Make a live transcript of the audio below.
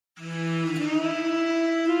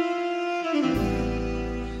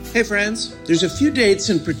Hey friends, there's a few dates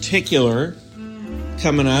in particular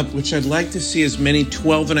coming up which I'd like to see as many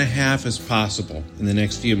 12 and a half as possible in the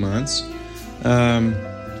next few months.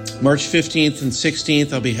 March 15th and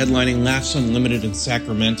 16th, I'll be headlining Laughs Unlimited in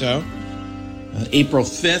Sacramento. April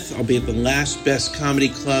 5th, I'll be at the Last Best Comedy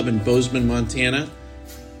Club in Bozeman, Montana.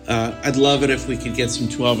 I'd love it if we could get some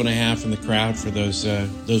 12 and a half in the crowd for those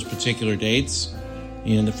particular dates.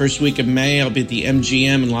 And the first week of May, I'll be at the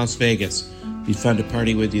MGM in Las Vegas. Be fun to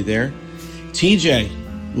party with you there. TJ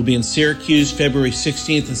will be in Syracuse February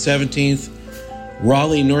 16th and 17th.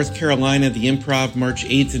 Raleigh, North Carolina, the Improv March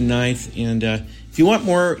 8th and 9th. And if you want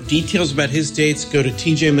more details about his dates, go to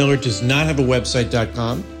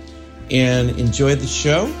tjmillerdoesnothaveawebsite.com and enjoy the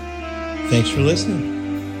show. Thanks for listening.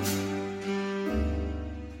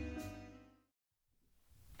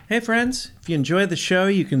 Hey friends, if you enjoy the show,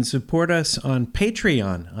 you can support us on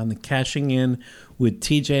Patreon on the Cashing In with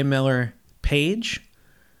TJ Miller page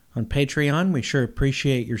on Patreon. We sure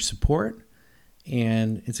appreciate your support,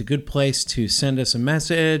 and it's a good place to send us a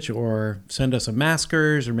message or send us a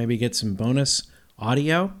maskers or maybe get some bonus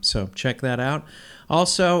audio, so check that out.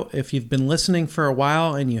 Also, if you've been listening for a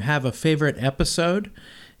while and you have a favorite episode,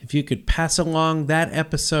 if you could pass along that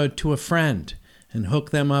episode to a friend and hook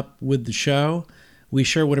them up with the show, we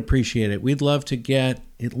sure would appreciate it. We'd love to get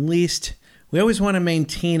at least, we always want to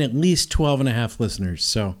maintain at least 12 and a half listeners.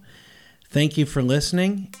 So thank you for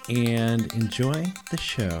listening and enjoy the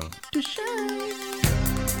show.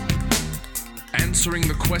 Answering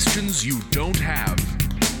the questions you don't have.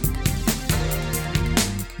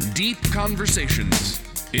 Deep conversations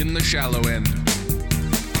in the shallow end.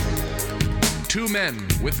 Two men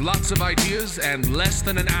with lots of ideas and less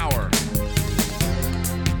than an hour.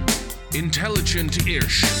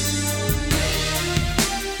 Intelligent-ish.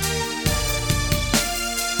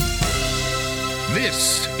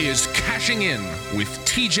 This is Cashing In with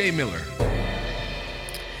TJ Miller.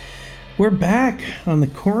 We're back on the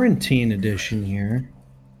quarantine edition here,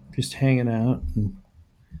 just hanging out. And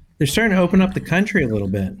they're starting to open up the country a little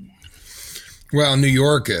bit. Well, New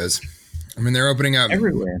York is. I mean, they're opening up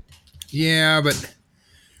everywhere. Yeah, but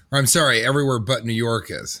I'm sorry, everywhere but New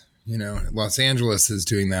York is. You know, Los Angeles is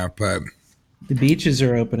doing that, but the beaches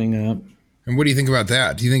are opening up. And what do you think about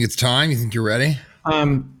that? Do you think it's time? You think you're ready?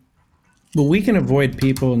 Well, we can avoid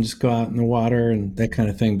people and just go out in the water and that kind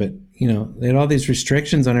of thing. But, you know, they had all these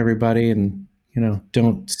restrictions on everybody and, you know,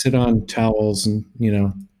 don't sit on towels and, you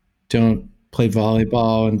know, don't play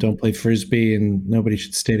volleyball and don't play Frisbee and nobody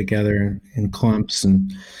should stay together in clumps.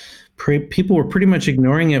 And people were pretty much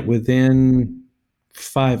ignoring it within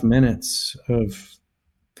 5 minutes of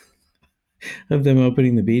them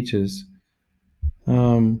opening the beaches,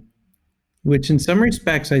 which in some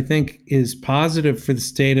respects I think is positive for the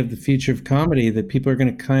state of the future of comedy, that people are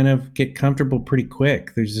going to kind of get comfortable pretty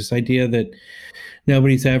quick. There's this idea that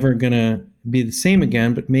nobody's ever going to be the same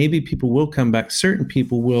again, but maybe people will come back. Certain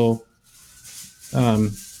people will.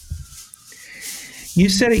 You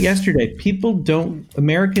said it yesterday.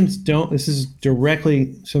 Americans don't, this is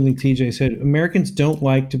directly something TJ said, Americans don't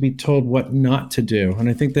like to be told what not to do. And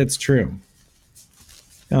I think that's true.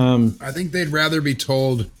 I think they'd rather be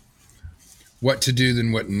told what to do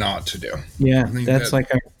than what not to do. Yeah, that's like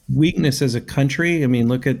our weakness as a country. I mean,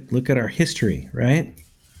 look at our history, right?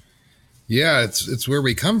 Yeah, it's where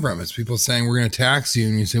we come from. It's people saying we're going to tax you,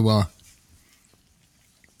 and you say, well,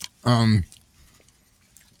 then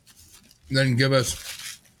give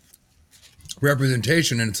us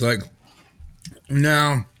representation, and it's like,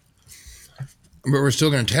 no, but we're still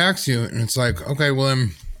going to tax you, and it's like, okay, well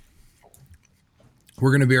then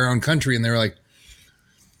we're going to be our own country. And they're like,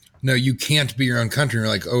 no, you can't be your own country. And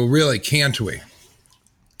you're like, oh, really? Can't we?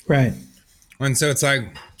 Right. And so it's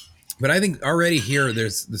like, but I think already here,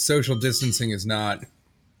 there's the social distancing is not,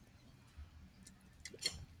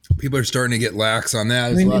 people are starting to get lax on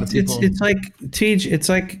that. I mean, it's like, Tej, it's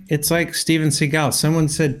like Steven Seagal. Someone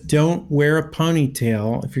said, don't wear a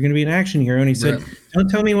ponytail if you're going to be an action hero. And he said, don't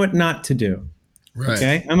tell me what not to do. Right.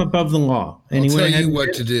 Okay, I'm above the law. I'll tell you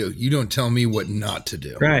what to do. You don't tell me what not to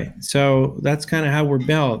do. Right. So that's kind of how we're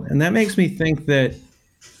built. And that makes me think that,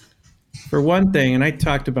 for one thing, and I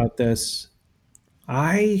talked about this,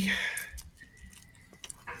 I'm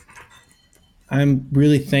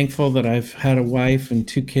really thankful that I've had a wife and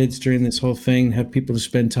 2 kids during this whole thing, have people to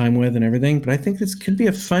spend time with and everything. But I think this could be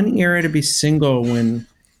a fun era to be single when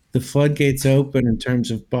the floodgates open in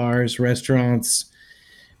terms of bars, restaurants,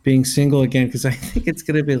 being single again, because I think it's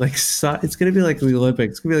going to be like the Olympics. It's going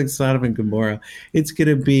to be like Sodom and Gomorrah. It's going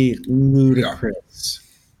to be ludicrous.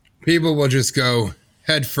 Yeah. People will just go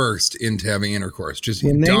head first into having intercourse. Just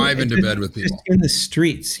When they- dive into just- bed with people. Just in the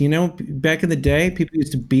streets. You know, back in the day, people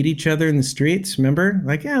used to beat each other in the streets. Remember?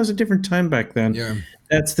 Like, yeah, it was a different time back then. Yeah.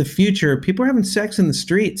 That's the future. People are having sex in the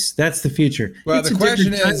streets. That's the future. Well, It's the a different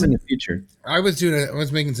question time is- in the future. I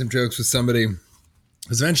was making some jokes with somebody.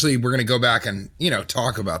 Eventually, we're going to go back and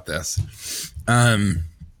talk about this.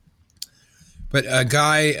 But a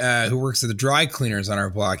guy who works at the dry cleaners on our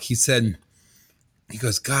block, he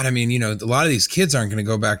goes, God, I mean, a lot of these kids aren't going to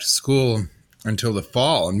go back to school until the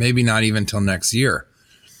fall, and maybe not even until next year.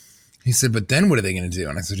 He said, but then what are they going to do?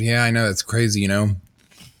 And I said, yeah, I know, that's crazy.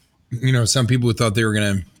 Some people who thought they were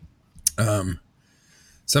going to,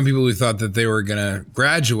 some people who thought that they were going to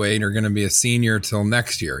graduate are going to be a senior till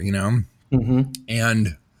next year, Mm-hmm.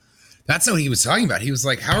 And that's not what he was talking about. He was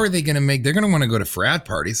like, how are they going to they're going to want to go to frat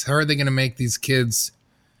parties. How are they going to make these kids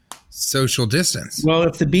social distance? Well,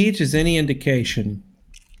 if the beach is any indication,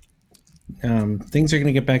 things are going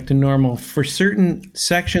to get back to normal for certain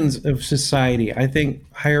sections of society. I think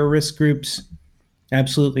higher risk groups,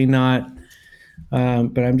 absolutely not.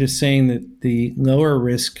 But I'm just saying that the lower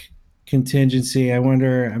risk contingency, I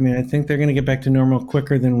think they're going to get back to normal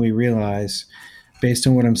quicker than we realize based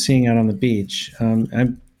on what I'm seeing out on the beach.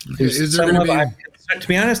 Is there going to be... To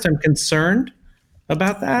be honest, I'm concerned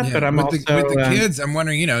about that, Yeah, but I'm with also... with the kids, I'm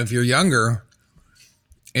wondering, if you're younger,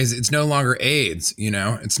 it's no longer AIDS,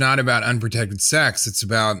 It's not about unprotected sex. It's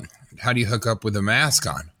about how do you hook up with a mask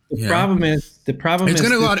on. The problem is It's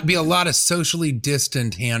going to be a lot of socially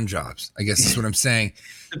distant hand jobs, I guess is what I'm saying.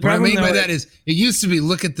 What I mean by that is it used to be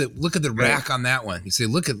look at the rack on that one. You say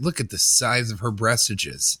look at the size of her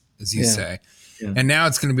breastages, as you say. Yeah. And now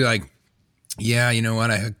it's going to be like, yeah, you know what?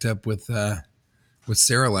 I hooked up with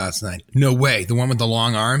Sarah last night. No way. The one with the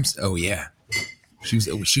long arms? Oh yeah. She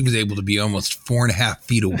was able to be almost 4.5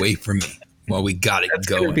 feet away from me while we got it that's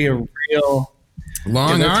going. Gonna be a real long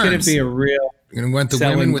arms. That's going to be a real. You're going to want the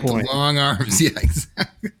women with the long arms. Yeah,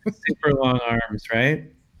 exactly. Super long arms, right?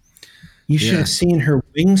 You should have seen her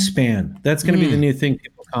wingspan. That's going to be the new thing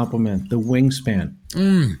people compliment, the wingspan.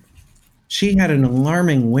 She had an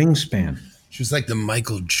alarming wingspan. She was like the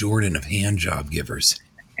Michael Jordan of hand job givers.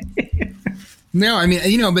 No, I mean,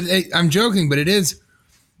 but I'm joking, but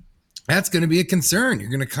that's going to be a concern. You're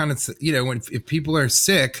going to kind of, if people are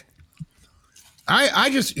sick,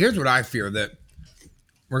 here's what I fear, that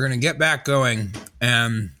we're going to get back going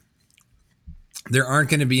and there aren't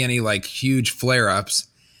going to be any like huge flare-ups.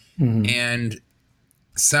 Mm-hmm. And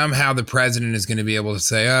somehow the president is going to be able to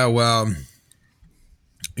say, oh, well,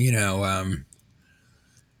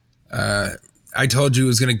 I told you it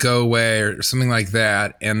was going to go away or something like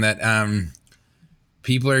that. And that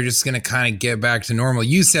people are just going to kind of get back to normal.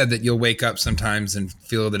 You said that you'll wake up sometimes and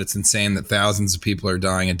feel that it's insane that thousands of people are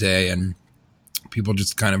dying a day and people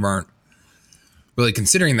just kind of aren't really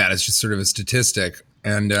considering that as just sort of a statistic.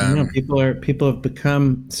 And people have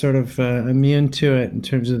become sort of immune to it in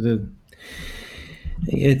terms of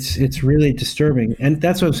it's really disturbing. And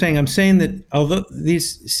that's what I'm saying. I'm saying that although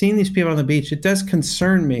seeing these people on the beach, it does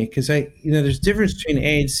concern me because there's a difference between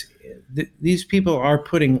AIDS. These people are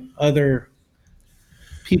putting other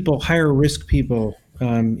people, higher risk people,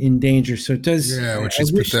 in danger. So it does. Yeah, which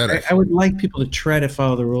is pathetic. I would like people to try to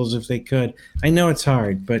follow the rules if they could. I know it's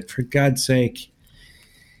hard, but for God's sake,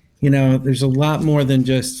 there's a lot more than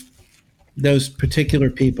just those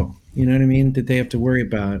particular people. You know what I mean? That they have to worry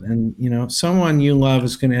about. And, someone you love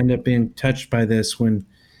is going to end up being touched by this with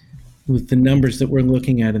the numbers that we're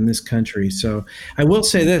looking at in this country. So I will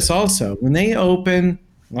say this also, when they open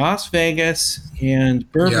Las Vegas and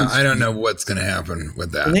Bourbon Street, I don't know what's going to happen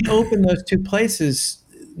with that. When they open those two places,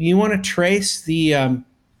 you want to trace the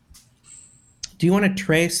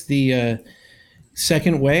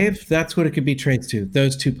second wave? That's what it could be traced to,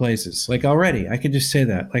 those two places. Like already, I could just say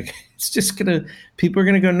that. Like it's just people are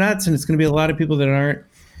going to go nuts, and it's going to be a lot of people that aren't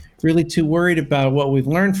really too worried about what we've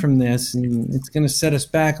learned from this, and it's going to set us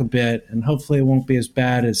back a bit, and hopefully it won't be as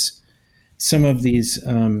bad as some of these,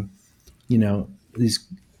 these.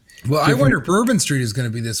 Well, I wonder if Bourbon Street is going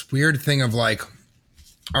to be this weird thing of like,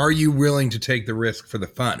 are you willing to take the risk for the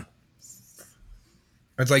fun?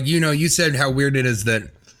 It's like, you said how weird it is that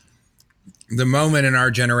the moment in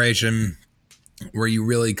our generation where you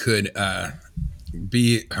really could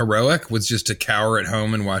be heroic was just to cower at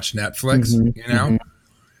home and watch Netflix, Mm-hmm.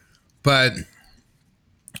 But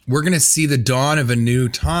we're going to see the dawn of a new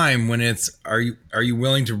time when it's, are you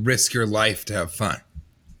willing to risk your life to have fun?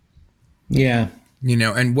 Yeah.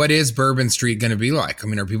 And what is Bourbon Street going to be like? I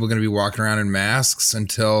mean, are people going to be walking around in masks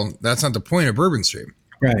until that's not the point of Bourbon Street?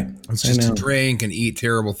 Right. It's just to drink and eat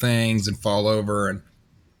terrible things and fall over. And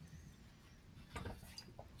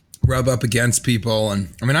rub up against people.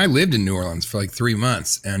 And I mean, I lived in New Orleans for like 3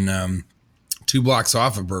 months and 2 blocks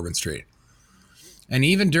off of Bourbon Street. And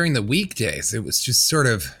even during the weekdays, it was just sort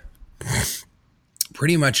of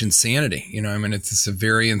pretty much insanity. You know, I mean, it's just a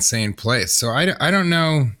very insane place. So I don't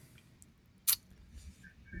know.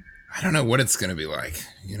 I don't know what it's going to be like,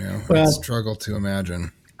 you know. Well, I struggle to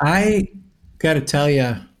imagine. I got to tell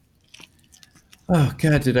you, oh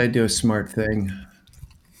God, did I do a smart thing?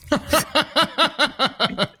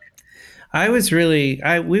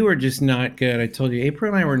 We were just not good. I told you,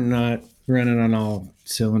 April and I were not running on all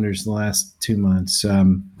cylinders the last 2 months.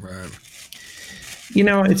 Right. You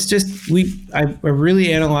know, it's just, I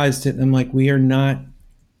really analyzed it. And I'm like, we are not,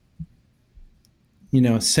 you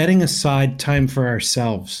know, setting aside time for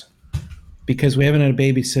ourselves because we haven't had a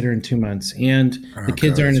babysitter in 2 months and the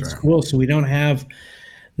kids aren't at school. So we don't have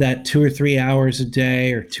that 2 or 3 hours a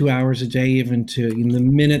day or 2 hours a day, even to, you know, the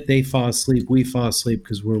minute they fall asleep, we fall asleep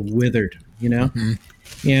because we're withered, you know?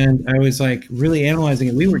 Mm-hmm. And I was like really analyzing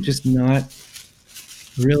it. We were just not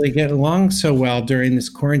really getting along so well during this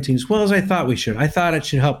quarantine as well as I thought we should. I thought it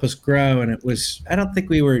should help us grow. And I don't think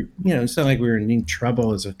we were, you know, it's not like we were in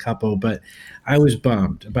trouble as a couple, but I was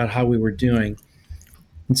bummed about how we were doing.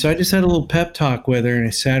 And so I just had a little pep talk with her and I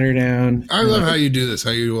sat her down. I love how you do this,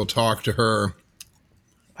 how you will talk to her.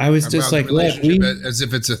 I was just like, look, as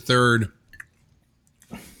if it's a third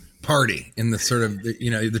party in the sort of, you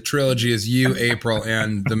know, the trilogy is you, April,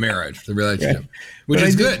 and the marriage, the relationship, which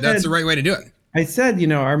is good. That's the right way to do it. I said, you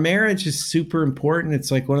know, our marriage is super important. It's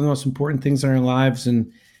like one of the most important things in our lives. And,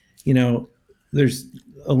 you know, there's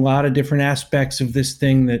a lot of different aspects of this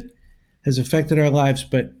thing that has affected our lives.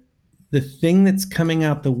 But the thing that's coming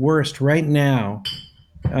out the worst right now,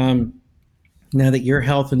 now that your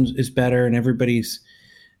health is better and everybody's,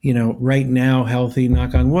 you know, right now healthy,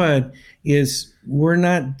 knock on wood, is we're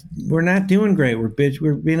not doing great. We're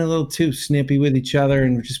being a little too snippy with each other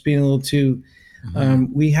and we're just being a little too,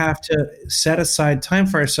 we have to set aside time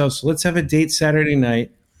for ourselves. So let's have a date Saturday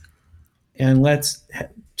night and let's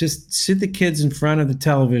just sit the kids in front of the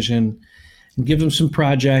television and give them some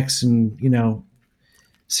projects and, you know,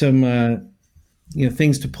 some, you know,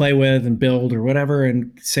 things to play with and build or whatever,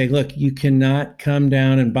 and say, look, you cannot come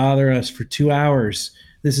down and bother us for 2 hours.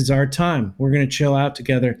 This is our time. We're going to chill out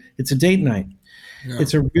together. It's a date night. Yeah.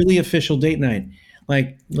 It's a really official date night.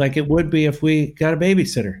 Like it would be if we got a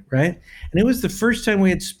babysitter, right? And it was the first time we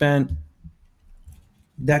had spent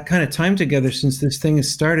that kind of time together since this thing has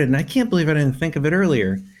started. And I can't believe I didn't think of it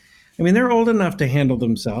earlier. I mean, they're old enough to handle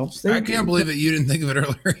themselves. I can't believe that you didn't think of it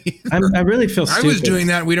earlier either. I really feel stupid. I was doing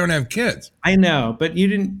that. We don't have kids. I know, but you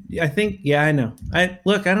didn't. I think, yeah, I know.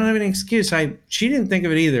 Look, I don't have any excuse. She didn't think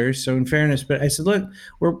of it either. So in fairness, but I said, look,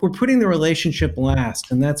 we're putting the relationship last,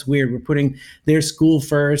 and that's weird. We're putting their school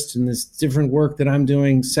first, and this different work that I'm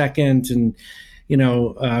doing second, and you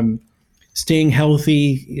know, staying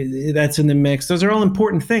healthy, that's in the mix. Those are all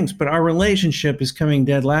important things, but our relationship is coming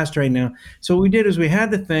dead last right now. So what we did is we had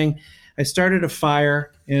the thing. I started a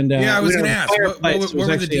fire, and I was going to ask, what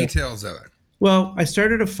were the details of it? Well, I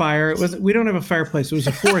started a fire. We don't have a fireplace. It was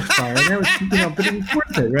a forest fire. And that was, you know, but it was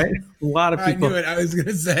worth it, right? A lot of people. I knew it. I was going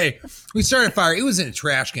to say, we started a fire. It was in a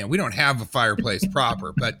trash can. We don't have a fireplace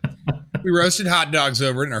proper, but we roasted hot dogs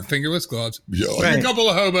over it in our fingerless gloves. Right. A couple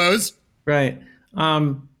of hobos. Right.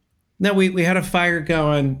 No, we had a fire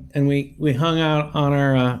going, and we hung out on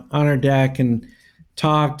our deck and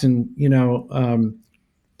talked, and you know,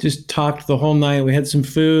 just talked the whole night. We had some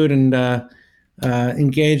food and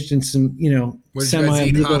engaged in some, you know,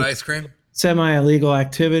 hot ice cream, semi-illegal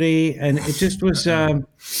activity, and it just was,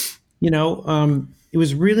 you know, it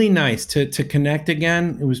was really nice to connect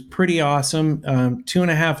again. It was pretty awesome.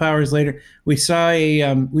 2.5 hours later, we saw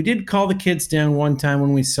we did call the kids down one time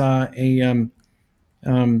when we saw a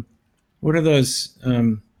what are those?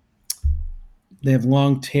 They have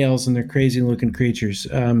long tails and they're crazy looking creatures.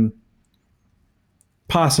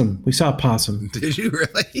 Possum. We saw a possum. Did you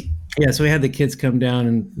really? Yeah, so we had the kids come down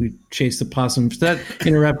and we chased the possum. So that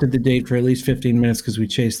interrupted the date for at least 15 minutes because we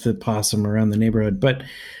chased the possum around the neighborhood. But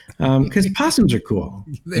because possums are cool.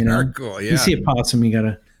 They are cool, yeah. You see a possum, you got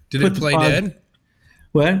to... Did it play dead?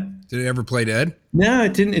 What? Did it ever play dead? No,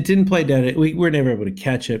 it didn't. It didn't play dead. We were never able to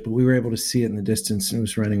catch it, but we were able to see it in the distance, and it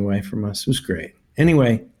was running away from us. It was great.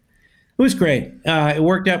 Anyway, it was great. It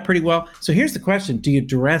worked out pretty well. So here's the question: do you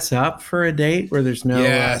dress up for a date where there's no?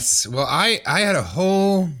 Yes. Well, I had a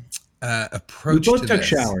whole approach. We both took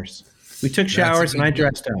showers. We took showers, and I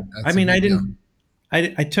dressed up. I mean, I didn't.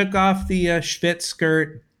 I took off the Schwitz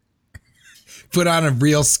skirt. Put on a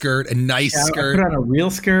real skirt, a nice skirt. Put on a real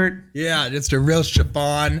skirt. Yeah, just a real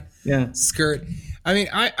chiffon skirt. I mean,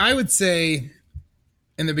 I would say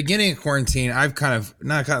in the beginning of quarantine, I've kind of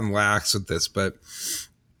not gotten lax with this, but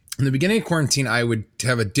in the beginning of quarantine, I would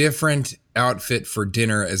have a different outfit for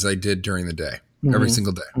dinner as I did during the day, every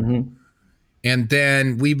single day. And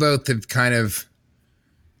then we both have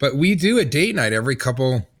but we do a date night every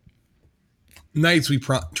couple nights. We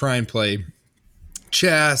try and play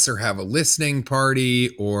chess or have a listening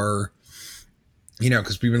party, or,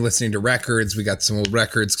 because we've been listening to records. We got some old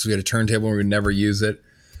records because we had a turntable and we would never use it.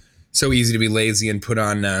 So easy to be lazy and put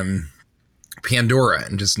on Pandora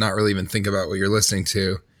and just not really even think about what you're listening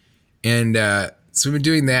to. And so we've been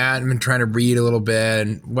doing that and been trying to read a little bit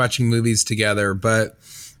and watching movies together. But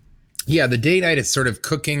yeah, the date night is sort of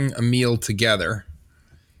cooking a meal together.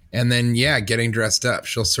 And then, getting dressed up.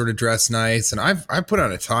 She'll sort of dress nice. And I put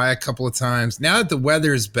on a tie a couple of times. Now that the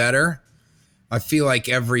weather is better, I feel like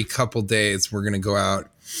every couple days we're going to go out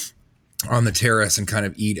on the terrace and kind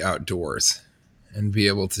of eat outdoors and be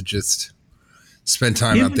able to just spend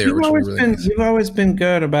time out there. You've always been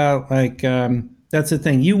good about that's the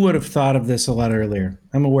thing. You would have thought of this a lot earlier.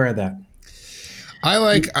 I'm aware of that. I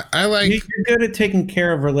like. You're good at taking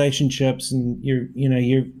care of relationships, and you're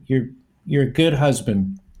a good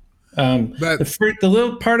husband. But the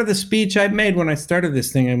little part of the speech I made when I started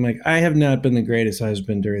this thing, I'm like, I have not been the greatest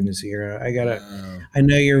husband during this era. I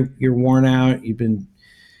know you're worn out. You've been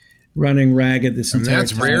running ragged this entire time.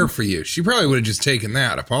 That's rare for you. She probably would have just taken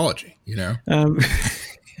that apology,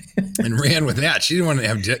 and ran with that. She didn't want to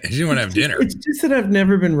have. She didn't want to have dinner. It's just that I've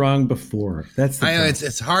never been wrong before. That's the I know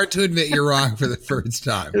it's hard to admit you're wrong for the first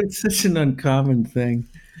time. It's such an uncommon thing.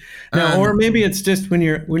 Now, or maybe it's just when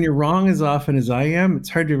you're wrong as often as I am, it's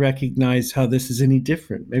hard to recognize how this is any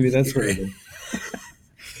different. Maybe that's what it is.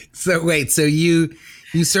 So wait, so you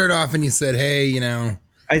started off and you said, hey,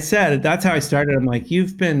 I said, that's how I started. I'm like,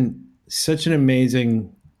 you've been such an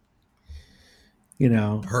amazing,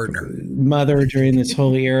 partner, mother during this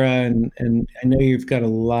whole era. And I know you've got a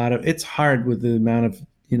lot of, it's hard with the amount of,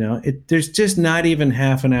 there's just not even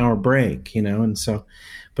half an hour break, and so,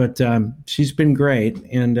 but she's been great.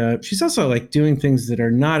 And she's also like doing things that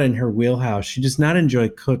are not in her wheelhouse. She does not enjoy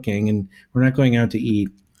cooking, and we're not going out to eat.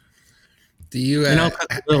 Do you, and I'll cook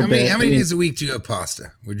a little bit. How many days a week do you have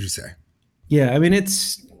pasta, would you say? Yeah. I mean,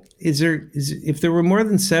 if there were more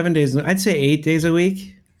than 7 days, I'd say 8 days a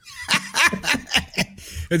week.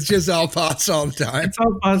 It's just all pasta all the time. It's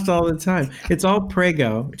all pasta all the time. It's all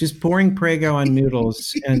Prego, just pouring Prego on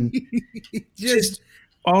noodles and just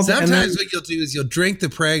all. Sometimes what you'll do is you'll drink the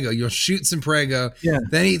Prego, you'll shoot some Prego,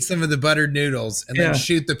 then eat some of the buttered noodles, and then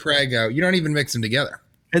shoot the Prego. You don't even mix them together.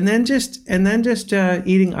 And then just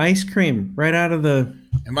eating ice cream right out of the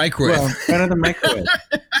microwave. Well, right out of the microwave.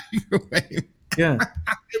 Yeah.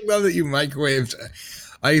 I love that you microwaved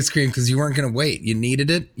ice cream because you weren't going to wait. You needed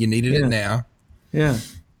it. You needed it now. Yeah.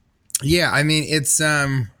 Yeah. I mean, it's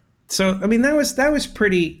so I mean that was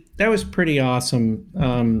pretty awesome.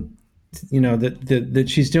 That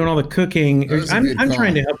she's doing all the cooking. I'm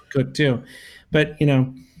trying to help cook too, but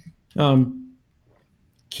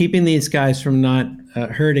keeping these guys from not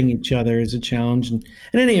hurting each other is a challenge. And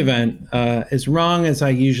in any event, as wrong as I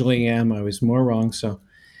usually am, I was more wrong. So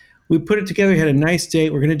we put it together. We had a nice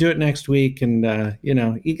date. We're going to do it next week. And,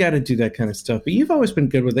 you got to do that kind of stuff. But you've always been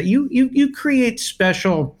good with it. You create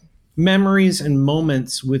special memories and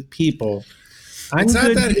moments with people. I'm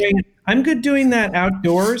good doing that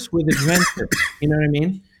outdoors with adventure. You know what I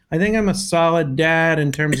mean? I think I'm a solid dad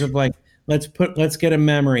in terms of like, let's get a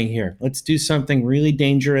memory here. Let's do something really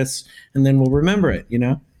dangerous, and then we'll remember it,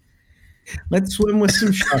 Let's swim with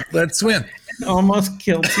some sharks. Let's swim. Almost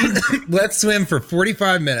kill TJ. Let's swim for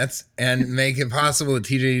 45 minutes and make it possible that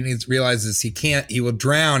TJ realizes he will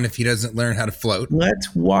drown if he doesn't learn how to float.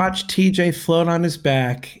 Let's watch TJ float on his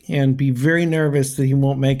back and be very nervous that he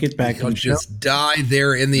won't make it back. He'll just die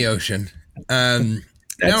there in the ocean.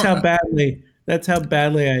 That's how badly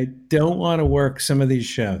I don't want to work some of these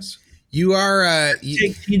shows. You are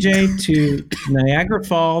take TJ to Niagara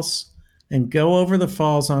Falls and go over the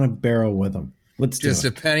falls on a barrel with him. Let's do just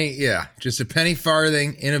it. Just a penny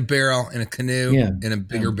farthing in a barrel, in a canoe, in a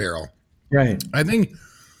bigger barrel. Right. I think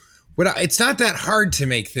it's not that hard to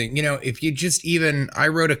make things. If you just I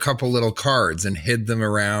wrote a couple little cards and hid them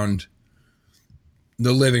around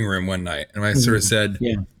the living room one night, and I sort of said,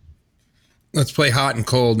 let's play hot and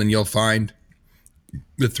cold, and you'll find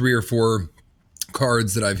the 3 or 4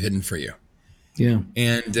 cards that I've hidden for you. Yeah.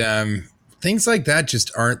 And things like that just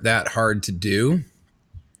aren't that hard to do.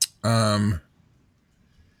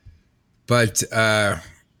 But I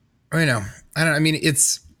mean,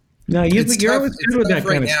 it's no, you're always good with that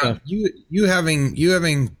kind of stuff. You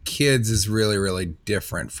having kids is really, really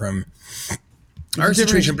different from our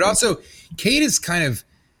situation, but also Kate is kind of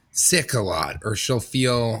sick a lot, or she'll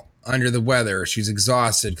feel under the weather. She's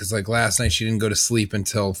exhausted because like last night she didn't go to sleep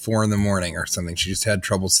until 4 a.m. or something. She just had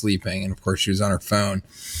trouble sleeping. And of course she was on her phone.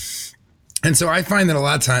 And so I find that a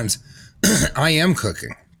lot of times I am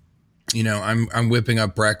cooking, you know, I'm whipping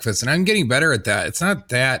up breakfast, and I'm getting better at that. It's not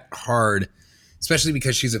that hard, especially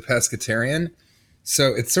because she's a pescatarian.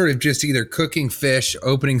 So it's sort of just either cooking fish,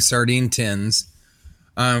 opening sardine tins,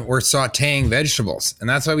 or sauteing vegetables. And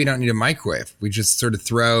that's why we don't need a microwave. We just sort of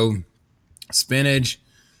throw spinach,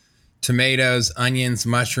 tomatoes, onions,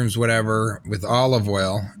 mushrooms, whatever, with olive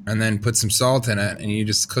oil, and then put some salt in it, and you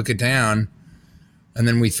just cook it down. And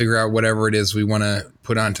then we figure out whatever it is we want to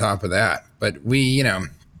put on top of that. But we, you know,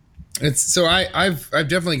 it's so I've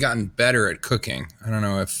definitely gotten better at cooking. I don't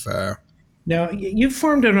know if Now you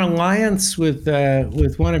formed an alliance with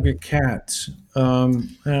one of your cats.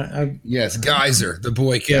 yes, Geyser, the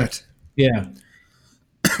boy cat, Yeah.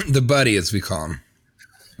 the buddy as we call him.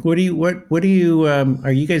 What do you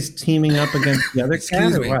are you guys teaming up against the other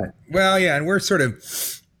cat or what? Well, yeah, and we're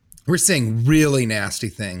saying really nasty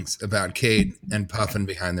things about Kate and Puffin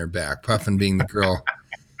behind their back. Puffin being the girl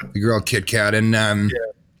Kit Kat, and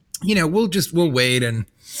you know, we'll wait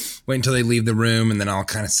until they leave the room, and then I'll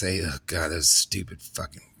kind of say, "Oh God, those stupid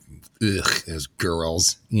fucking those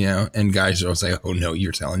girls," you know. And guys will say, "Oh no,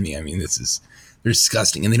 you're telling me? I mean, they're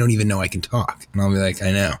disgusting, and they don't even know I can talk." And I'll be like,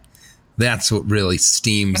 "I know." That's what really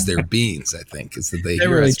steams their beans, I think, is that they hear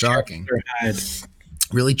really us talking.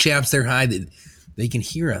 Really chaps their hide. They can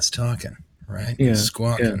hear us talking, right? Yeah,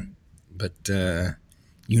 squawking. Yeah. But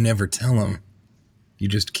you never tell them. You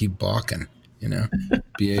just keep balking, you know?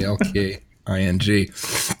 Balking. And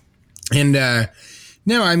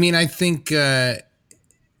no, I mean, I think, yeah,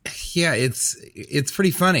 it's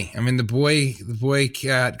pretty funny. I mean, the boy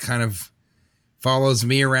cat kind of follows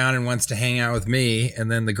me around and wants to hang out with me.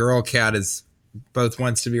 And then the girl cat both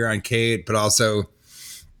wants to be around Kate, but also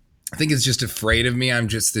I think it's just afraid of me. I'm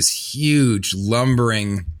just this huge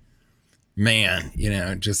lumbering man, you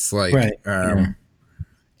know, just like, right.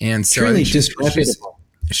 And so truly disreputable.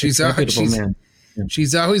 She's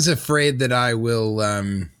always afraid that I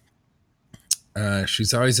will,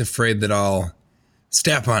 she's always afraid that I'll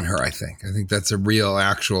step on her. I think that's a real,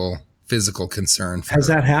 actual physical concern for Has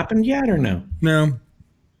her. that happened yet or no? No.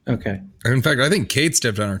 Okay. In fact, I think Kate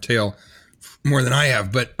stepped on her tail more than I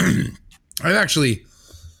have, but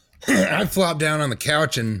I flopped down on the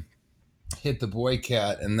couch and hit the boy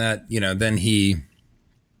cat, and that, you know, then he,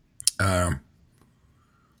 then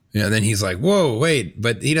he's like, whoa, wait,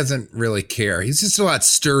 but he doesn't really care. He's just a lot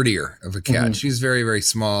sturdier of a cat. Mm-hmm. She's very, very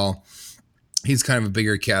small. He's kind of a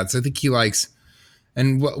bigger cat. So I think he likes,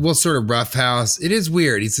 and we'll sort of roughhouse. It is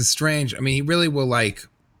weird. He's he really will like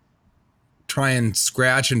try and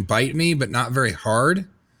scratch and bite me, but not very hard.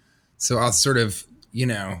 So I'll sort of, you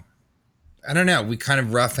know, I don't know. We kind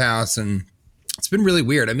of roughhouse, and it's been really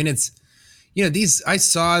weird. I mean, it's, you know, I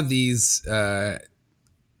saw these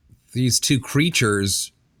two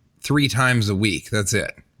creatures 3 times a week. That's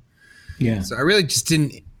it. Yeah. So I really just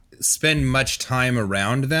didn't spend much time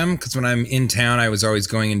around them, because when I'm in town, I was always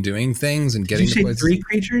going and doing things and getting. Did you say 3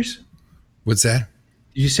 creatures? What's that?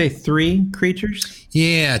 Did you say 3 creatures?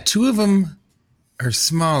 Yeah, 2 of them are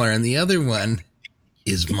smaller, and the other one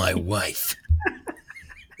is my wife.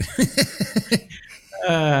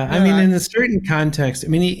 I mean, in a certain context, I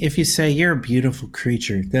mean, if you say you're a beautiful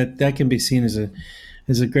creature, that can be seen as a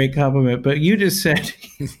great compliment. But you just said,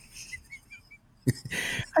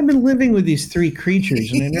 I've been living with these 3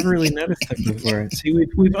 creatures, and I never really noticed them before. See,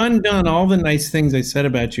 we've undone all the nice things I said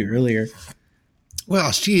about you earlier.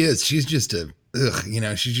 Well, she's just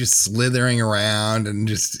she's just slithering around and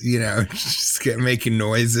just, you know, just making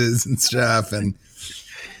noises and stuff and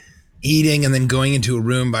eating, and then going into a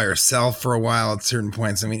room by herself for a while at certain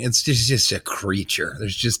points. I mean, it's just a creature.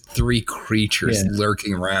 There's just 3 creatures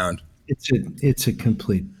lurking around. It's a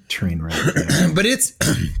complete train wreck. But it's,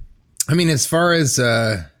 I mean, as far as,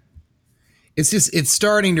 it's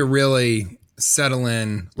starting to really settle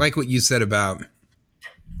in, like what you said about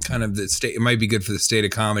kind of the state. It might be good for the state of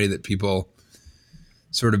comedy that people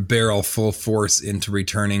sort of barrel full force into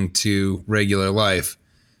returning to regular life.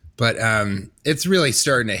 But it's really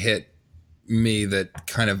starting to hit me that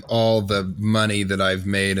kind of all the money that I've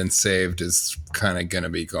made and saved is kind of going to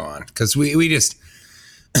be gone. Because we just,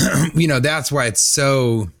 you know, that's why it's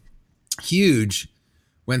so huge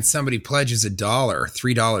when somebody pledges $1,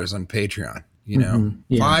 $3 on Patreon, you know. Mm-hmm.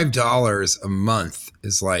 Yeah. $5 a month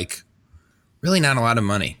is like really not a lot of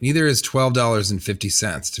money. Neither is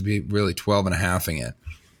 $12.50 to be really 12.5ing it.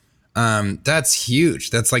 That's huge.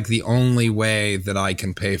 That's like the only way that I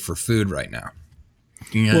can pay for food right now.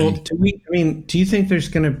 And Well, do you think there's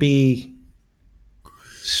going to be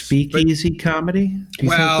speakeasy comedy? Do you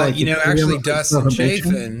think, like, actually, the Dustin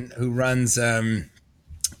Prohibition? Chafin, who runs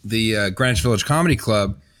the Greenwich Village Comedy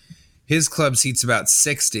Club, his club seats about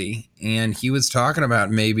 60, and he was talking about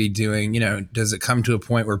maybe doing, does it come to a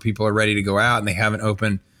point where people are ready to go out and they haven't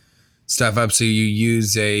opened stuff up, so you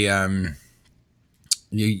use a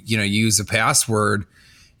use a password,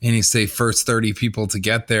 and you say first 30 people to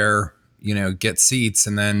get there, get seats,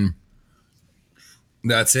 and then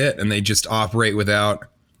that's it, and they just operate without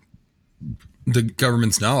the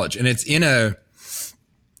government's knowledge. And it's in the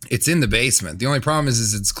basement. The only problem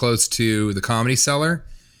is it's close to the Comedy Cellar.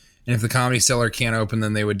 And if the Comedy Cellar can't open,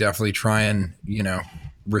 then they would definitely try and,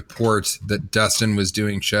 report that Dustin was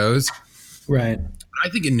doing shows. Right. I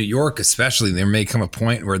think in New York, especially, there may come a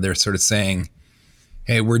point where they're sort of saying,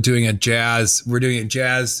 hey, we're doing a jazz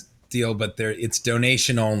deal, but it's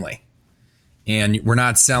donation only. And we're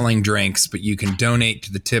not selling drinks, but you can donate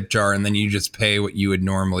to the tip jar, and then you just pay what you would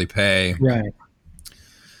normally pay. Right.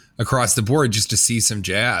 Across the board, just to see some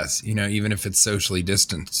jazz, even if it's socially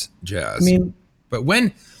distanced jazz. But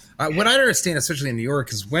when, what I understand, especially in New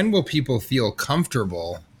York, is when will people feel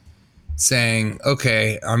comfortable saying,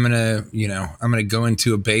 okay, I'm going to go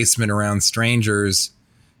into a basement around strangers.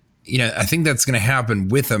 I think that's going to happen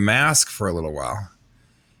with a mask for a little while.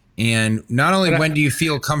 And not only when do you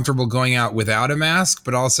feel comfortable going out without a mask,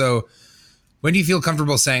 but also when do you feel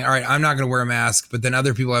comfortable saying, all right, I'm not going to wear a mask, but then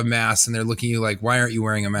other people have masks and they're looking at you like, why aren't you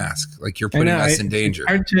wearing a mask? Like, you're putting us in danger.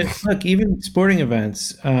 Look, even sporting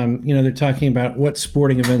events, they're talking about what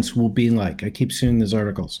sporting events will be like. I keep seeing those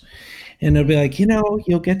articles. And they'll be like,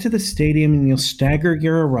 you'll get to the stadium and you'll stagger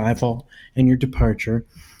your arrival and your departure.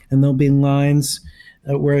 And there'll be lines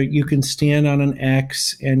where you can stand on an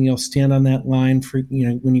X, and you'll stand on that line for,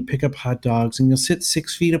 when you pick up hot dogs, and you'll sit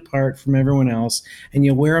 6 feet apart from everyone else, and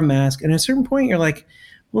you'll wear a mask. And at a certain point, you're like,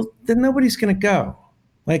 well, then nobody's going to go.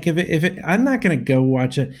 Like, I'm not going to go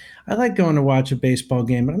watch it. I like going to watch a baseball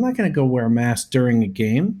game, but I'm not going to go wear a mask during a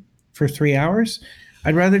game for 3 hours.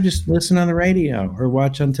 I'd rather just listen on the radio or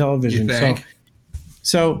watch on television.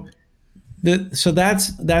 So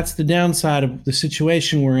that's the downside of the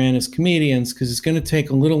situation we're in as comedians, because it's going to take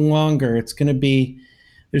a little longer. There's going to be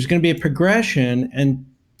a progression, and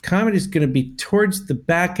comedy is going to be towards the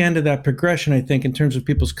back end of that progression, I think, in terms of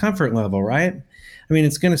people's comfort level, right? I mean,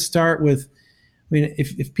 it's going to start with,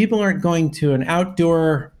 if people aren't going to an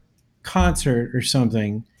outdoor concert or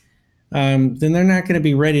something, then they're not going to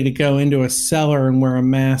be ready to go into a cellar and wear a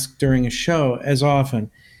mask during a show as often.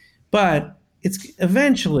 But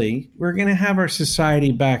eventually we're going to have our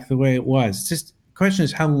society back the way it was. It's just, the question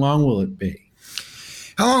is, how long will it be?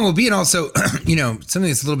 How long will it be? And also, something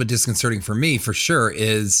that's a little bit disconcerting for me, for sure,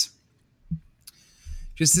 is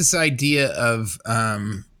just this idea of,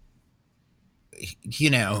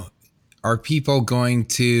 are people going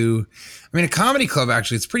to, a comedy club,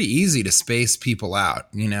 actually, it's pretty easy to space people out.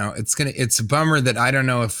 It's a bummer that I don't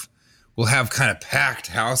know if we'll have kind of packed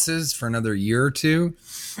houses for another year or two.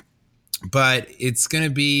 But it's going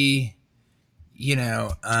to be,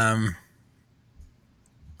 it's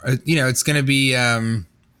going to be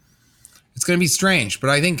strange.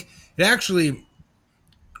 But I think it actually,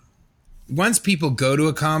 once people go to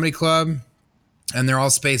a comedy club and they're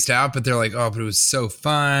all spaced out, but they're like, oh, but it was so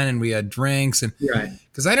fun and we had drinks, and right.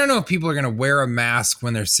 Because I don't know if people are going to wear a mask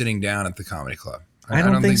when they're sitting down at the comedy club. I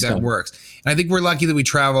don't think that works. And I think we're lucky that we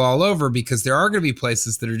travel all over, because there are going to be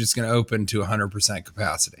places that are just going to open to 100%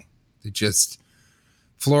 capacity.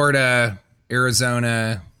 Florida,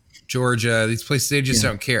 Arizona, Georgia, these places, they just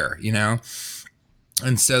don't care,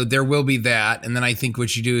 And so there will be that. And then I think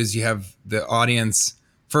what you do is you have the audience,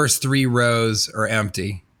 first 3 rows are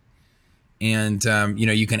empty. And,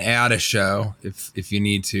 you can add a show if you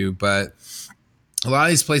need to. But a lot of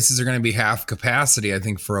these places are going to be half capacity, I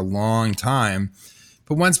think, for a long time.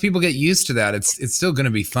 But once people get used to that, it's still going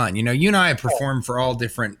to be fun. You and I have performed for all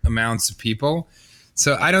different amounts of people.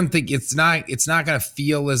 So I don't think it's not going to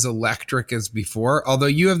feel as electric as before. Although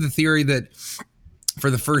you have the theory that for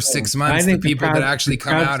the first 6 months, the people that actually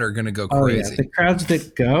come out are going to go crazy. The crowds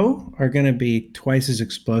that go are going to be twice as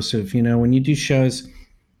explosive. When you do shows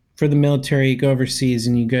for the military, you go overseas,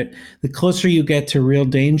 and the closer you get to real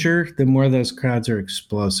danger, the more those crowds are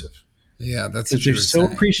explosive. Yeah, that's because they're so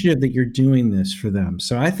appreciative that you're doing this for them.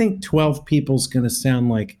 So I think 12 people is going to sound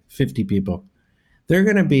like 50 people.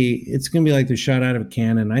 It's going to be like they're shot out of a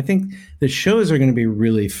cannon. I think the shows are going to be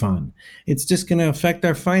really fun. It's just going to affect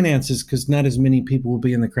our finances because not as many people will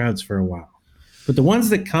be in the crowds for a while. But the ones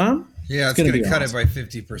that come, it's going to cut it by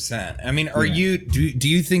 50%. Do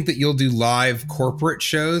you think that you'll do live corporate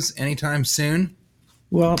shows anytime soon?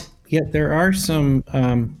 Well, yeah, there are some.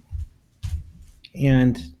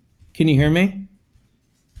 And can you hear me?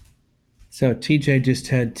 So TJ just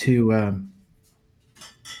had to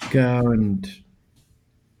go and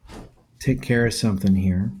take care of something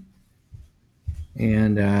here,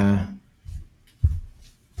 and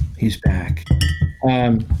he's back.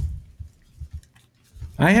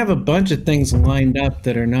 I have a bunch of things lined up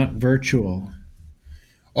that are not virtual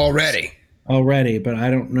Already. but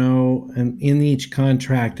I don't know. And in each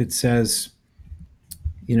contract, it says,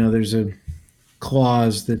 there's a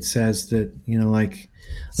clause that says that, like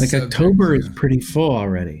October is pretty full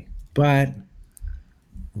already. But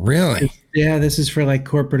Really? yeah, this is for like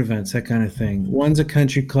corporate events, that kind of thing. One's a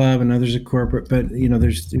country club, another's a corporate, but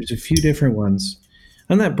there's a few different ones.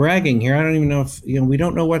 I'm not bragging here. I don't even know if we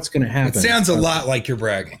don't know what's going to happen. It sounds a lot like you're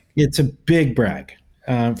bragging. It's a big brag.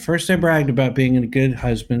 First, I bragged about being a good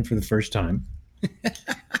husband for the first time,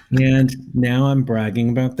 and now I'm bragging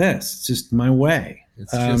about this. It's just my way.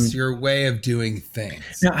 It's just your way of doing things.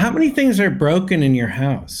 Now, how many things are broken in your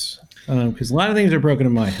house? Because a lot of things are broken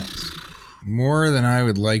in my house. More than I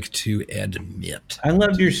would like to admit. I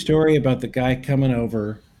loved your story about the guy coming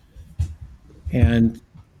over and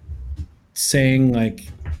saying, like,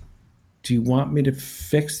 do you want me to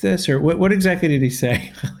fix this? Or what exactly did he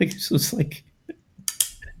say? Like, it was like,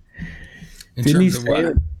 In didn't he terms of say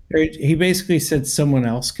what? it? He basically said someone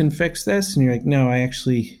else can fix this, and you're like, no, I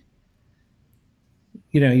actually,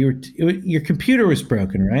 your computer was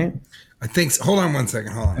broken, right? I think so. Hold on one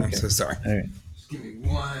second. Hold on. Okay. I'm so sorry. All right. Just give me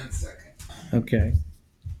 1 second. Okay.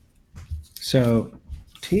 So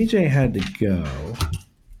TJ had to go,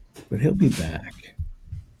 but he'll be back.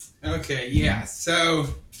 Okay, yeah. So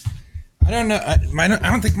I don't know. I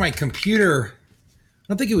don't think my computer. I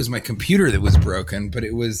don't think it was my computer that was broken, but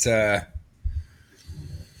it was. It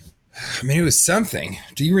was something.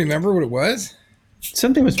 Do you remember what it was?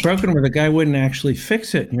 Something was broken where the guy wouldn't actually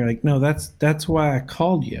fix it, and you're like, no, that's why I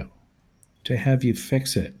called you, to have you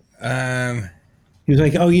fix it. He was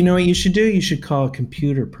like, oh, you know what you should do? You should call a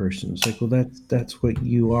computer person. It's like, well, that's what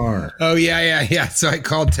you are. Oh yeah. So I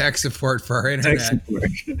called tech support for our internet,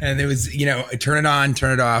 and it was, turn it on,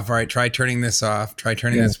 turn it off. All right, try turning this off. Try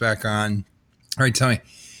turning this back on. All right, tell me.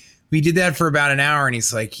 We did that for about an hour, and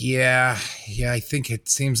he's like, yeah, I think it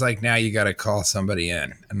seems like now you got to call somebody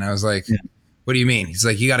in. And I was like, what do you mean? He's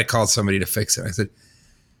like, you got to call somebody to fix it. I said,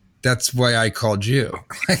 that's why I called you.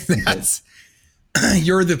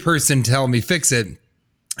 You're the person to help me fix it.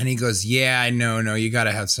 And he goes, yeah, no, you got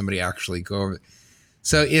to have somebody actually go over it.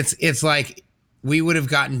 So it's like we would have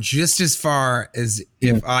gotten just as far as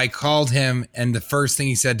if I called him and the first thing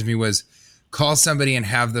he said to me was, call somebody and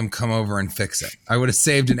have them come over and fix it. I would have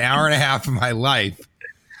saved an hour and a half of my life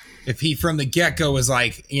if he from the get-go was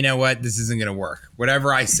like, you know what, this isn't going to work.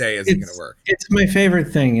 Whatever I say isn't going to work. It's my favorite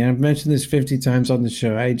thing. And I've mentioned this 50 times on the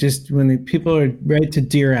show. When the people are write to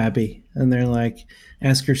Dear Abby and they're like,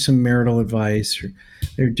 ask her some marital advice, or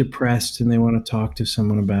they're depressed and they want to talk to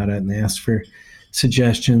someone about it and they ask for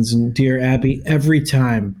suggestions. And Dear Abby, every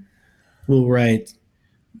time will write,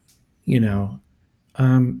 you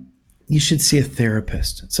should see a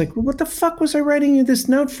therapist. It's like, well, what the fuck was I writing you this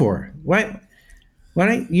note for? Why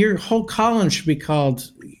your whole column should be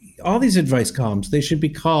called, all these advice columns, they should be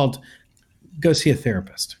called, go see a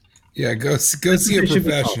therapist. Yeah, go see a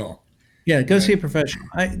professional. Yeah, go see a professional.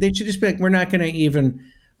 They should just be like, we're not going to even,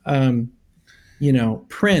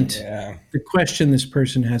 print the question this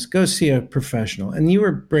person has. Go see a professional. And you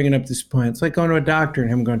were bringing up this point. It's like going to a doctor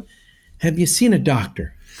and him going, have you seen a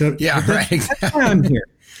doctor? Right. That's why I'm here.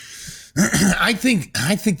 I think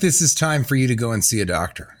this is time for you to go and see a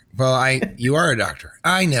doctor. Well, you are a doctor.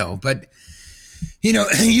 I know, but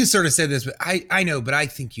you sort of said this, but I know, but I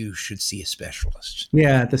think you should see a specialist.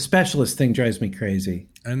 Yeah, the specialist thing drives me crazy.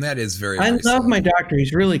 And that is very, I very love silly. my doctor.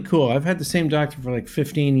 He's really cool. I've had the same doctor for like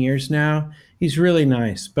 15 years now. He's really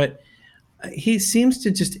nice, but he seems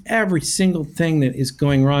to just every single thing that is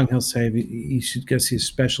going wrong, he'll say, you should go see a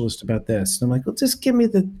specialist about this. And I'm like, well, just give me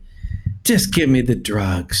the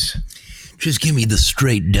drugs. Just give me the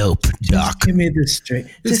straight dope, doc. Just give me the straight.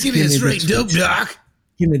 Just give me the straight dope, doc.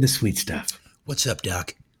 Give me the sweet stuff. What's up,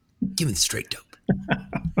 doc? Give me the straight dope.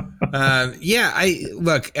 I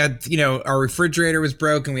look at, our refrigerator was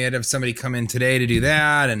broken. We had to have somebody come in today to do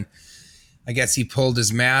that. And I guess he pulled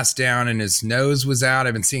his mask down and his nose was out.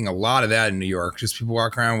 I've been seeing a lot of that in New York. Just people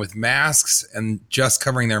walk around with masks and just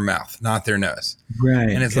covering their mouth, not their nose. Right.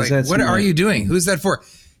 And it's like, what are you doing? Who's that for?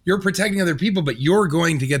 You're protecting other people, but you're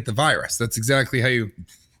going to get the virus. That's exactly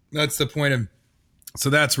that's the point of, so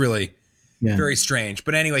that's really very strange.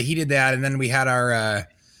 But anyway, he did that. And then we had our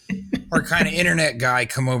kind of internet guy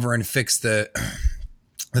come over and fix the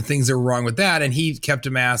the things that were wrong with that. And he kept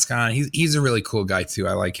a mask on. He's a really cool guy too.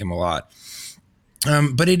 I like him a lot.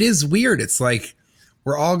 But it is weird. It's like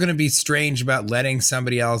we're all going to be strange about letting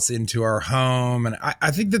somebody else into our home. And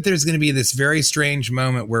I think that there's going to be this very strange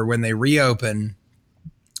moment where when they reopen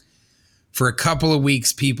for a couple of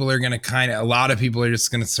weeks, people are going to a lot of people are just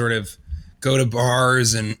going to sort of go to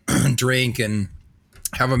bars and drink and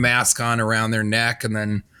have a mask on around their neck and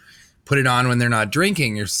then put it on when they're not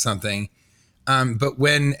drinking or something. But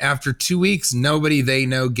when after 2 weeks, nobody they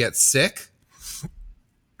know gets sick,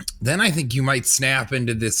 then I think you might snap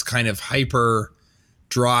into this kind of hyper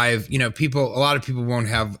drive. You know, a lot of people won't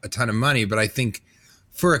have a ton of money, but I think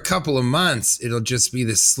for a couple of months, it'll just be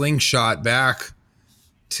this slingshot back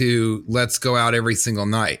to let's go out every single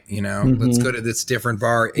night. You know, let's go to this different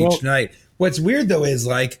bar each night. What's weird though is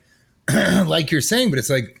like you're saying, but it's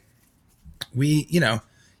like you're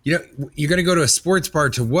going to go to a sports bar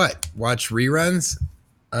to what? Watch reruns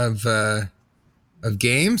of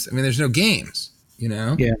games? I mean, there's no games, you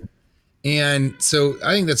know? Yeah. And so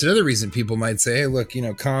I think that's another reason people might say, hey, look, you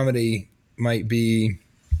know, comedy might be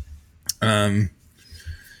something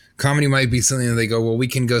that they go, well, we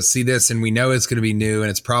can go see this and we know it's going to be new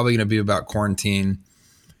and it's probably going to be about quarantine.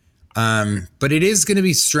 But it is going to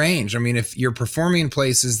be strange. I mean, if you're performing in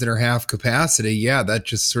places that are half capacity, yeah, that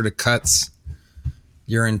just sort of cuts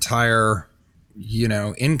your entire, you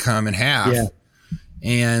know, income in half. Yeah.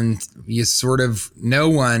 And you sort of,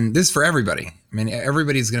 this is for everybody. I mean,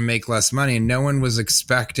 everybody's going to make less money and no one was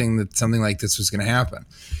expecting that something like this was going to happen.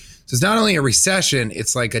 So it's not only a recession,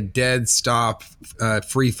 it's like a dead stop,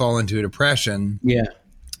 free fall into a depression. Yeah.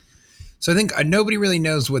 So I think nobody really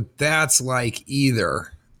knows what that's like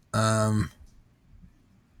either, to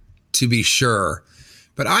be sure.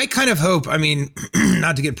 But I kind of hope, I mean,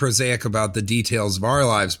 not to get prosaic about the details of our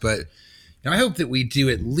lives, but you know, I hope that we do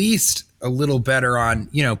at least a little better on,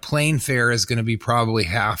 you know, plane fare is going to be probably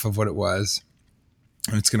half of what it was.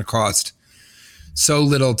 And it's going to cost so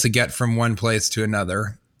little to get from one place to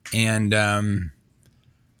another. And,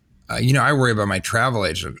 you know, I worry about my travel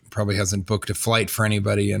agent. Probably hasn't booked a flight for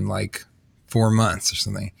anybody in like 4 months or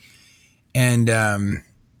something. And,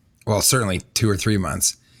 well, certainly 2 or 3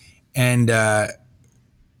 months. And,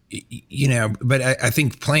 you know, but I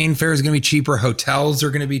think plane fare is going to be cheaper. Hotels are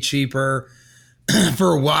going to be cheaper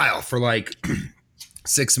for a while, for like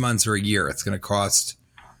 6 months or a year. It's going to cost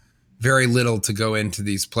very little to go into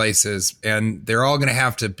these places, and they're all going to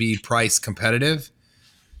have to be price competitive.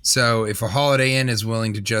 So if a Holiday Inn is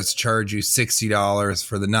willing to just charge you $60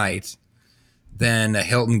 for the night, then a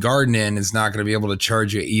Hilton Garden Inn is not going to be able to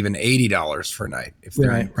charge you even $80 for a night if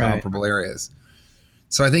they're in comparable areas.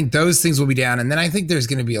 So I think those things will be down. And then I think there's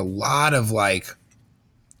going to be a lot of like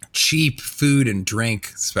cheap food and drink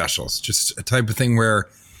specials, just a type of thing where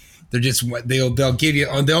they'll give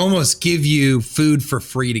you, they'll almost give you food for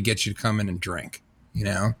free to get you to come in and drink, you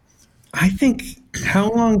know? I think, how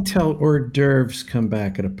long till hors d'oeuvres come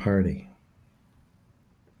back at a party?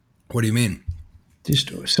 What do you mean?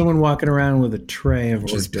 Just someone walking around with a tray of hors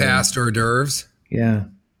d'oeuvres. Just past hors d'oeuvres? Yeah.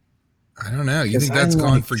 I don't know. You think that's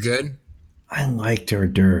gone for good? I liked hors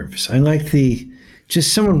d'oeuvres. I like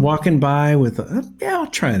just someone walking by with, yeah, I'll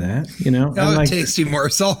try that. You know, a tasty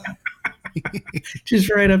morsel. Just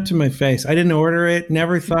right up to my face. I didn't order it.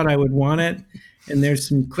 Never thought I would want it. And there's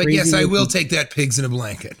some crazy. But yes, I will take that pigs in a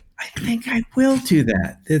blanket. I think I will do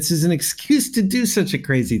that. This is an excuse to do such a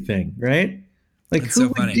crazy thing, right? Like, who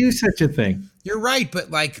would do such a thing? You're right,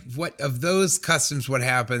 but like, what of those customs? What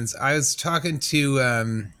happens? I was talking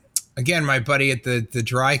to again my buddy at the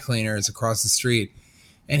dry cleaners across the street,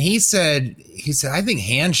 and he said I think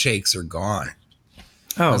handshakes are gone.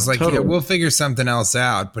 Oh, I was like, totally. yeah, we'll figure something else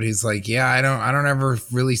out. But he's like, yeah, I don't ever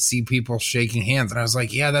really see people shaking hands. And I was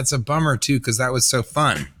like, yeah, that's a bummer too, because that was so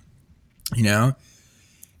fun, you know.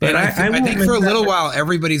 But I think for a little while,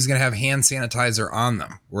 everybody's going to have hand sanitizer on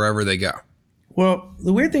them wherever they go. Well,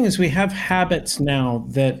 the weird thing is we have habits now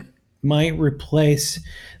that might replace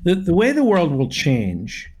the way the world will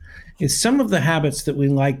change. Is some of the habits that we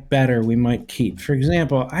like better we might keep. For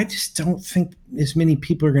example, I just don't think as many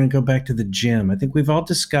people are going to go back to the gym. I think we've all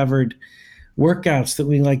discovered workouts that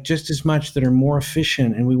we like just as much that are more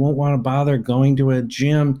efficient, and we won't want to bother going to a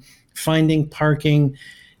gym, finding parking,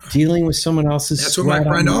 dealing with someone else's. That's what my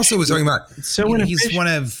friend also was talking about. So he's one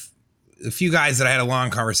of a few guys that I had a long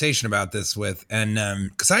conversation about this with, and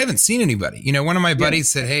because I haven't seen anybody. You know, one of my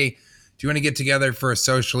buddies said, hey, do you want to get together for a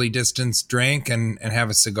socially distanced drink and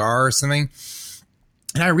have a cigar or something?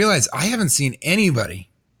 And I realized I haven't seen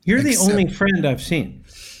anybody. You're the only friend I've seen.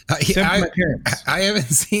 Except for my parents. I haven't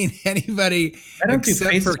seen anybody I don't do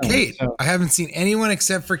except for FaceTime, Kate. so- I haven't seen anyone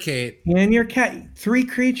except for Kate. And your cat, 3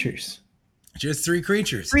 creatures. Just 3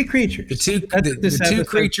 creatures. 3 creatures. The two, That's the, what this the two episode-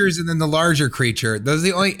 creatures and then the larger creature. Those are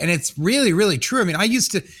the only, and it's really, really true. I mean, I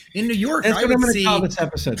used to in New York. That's I what would I'm going to see call this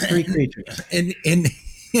episode. 3 creatures. in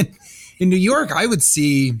New York. I would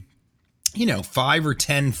see, 5 or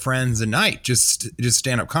 10 friends a night, just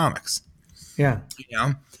stand up comics. Yeah.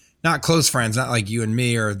 Not close friends, not like you and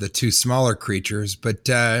me or the 2 smaller creatures, but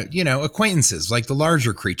acquaintances like the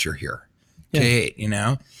larger creature here, Kate.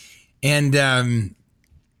 And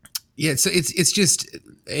so it's just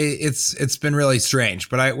it's been really strange.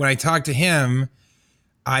 But when I talked to him,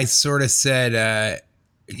 I sort of said,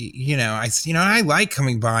 I like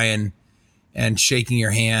coming by and shaking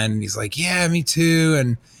your hand. And he's like, yeah, me too.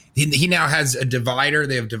 And he now has a divider.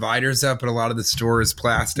 They have dividers up at a lot of the stores,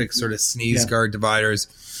 plastic sort of sneeze guard dividers.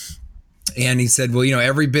 And he said, well,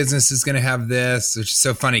 every business is going to have this, which is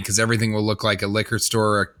so funny because everything will look like a liquor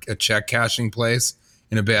store or a check cashing place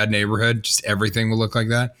in a bad neighborhood. Just everything will look like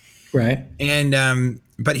that. Right. And,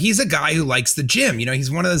 but he's a guy who likes the gym.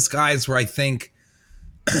 He's one of those guys where I think,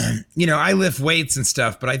 I lift weights and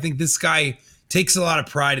stuff, but I think this guy takes a lot of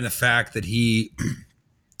pride in the fact that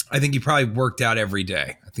I think he probably worked out every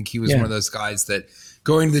day. I think he was one of those guys that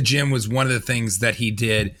going to the gym was one of the things that he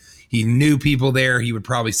did. He knew people there. He would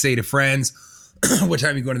probably say to friends, what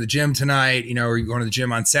time are you going to the gym tonight? Or you going to the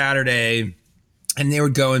gym on Saturday? And they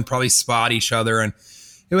would go and probably spot each other. And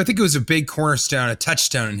I think it was a big cornerstone, a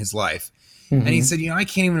touchstone in his life. Mm-hmm. And he said, I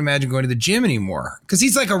can't even imagine going to the gym anymore. Because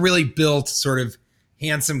he's like a really built, sort of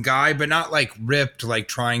handsome guy, but not like ripped, like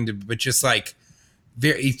but just like,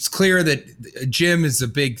 it's clear that a gym is a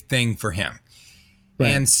big thing for him.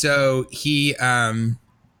 Right. And so he said,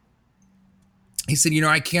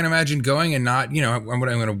 I can't imagine going and not, I'm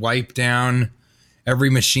going to wipe down every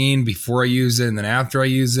machine before I use it and then after I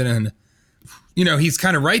use it. And, he's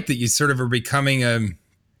kind of right that you sort of are becoming a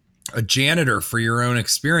janitor for your own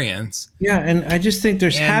experience. Yeah. And I just think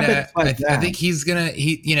there's habits like that. I think he's going to,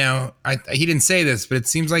 he didn't say this, but it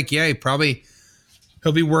seems like,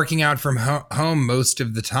 he'll be working out from home most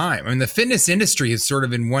of the time. I mean, the fitness industry is sort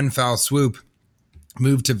of in one foul swoop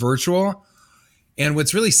moved to virtual. And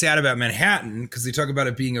what's really sad about Manhattan, because they talk about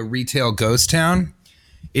it being a retail ghost town,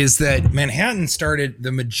 is that Manhattan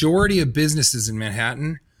the majority of businesses in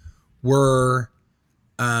Manhattan were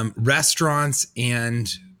restaurants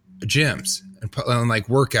and gyms and like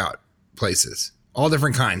workout places, all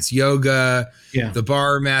different kinds, yoga, the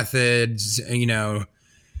bar methods,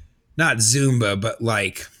 not Zumba, but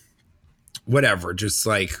like whatever, just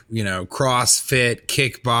like, CrossFit,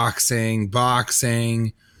 kickboxing,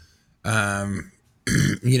 boxing,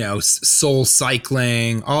 soul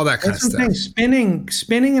cycling, all that kind of stuff.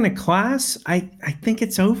 Spinning in a class, I think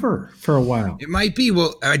it's over for a while. It might be,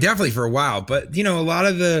 well, definitely for a while, but a lot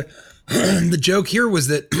of the the joke here was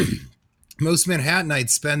that most Manhattanites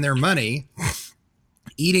spend their money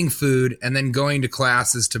eating food and then going to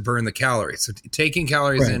classes to burn the calories. So taking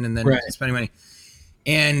calories in and then spending money.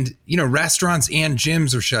 And, restaurants and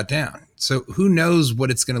gyms are shut down. So who knows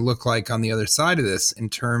what it's going to look like on the other side of this in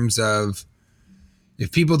terms of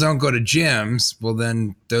if people don't go to gyms, well,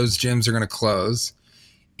 then those gyms are going to close.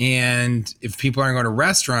 And if people aren't going to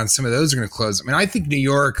restaurants, some of those are going to close. I mean, I think New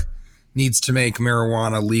York needs to make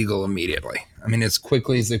marijuana legal immediately. I mean, as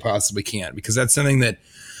quickly as they possibly can, because that's something that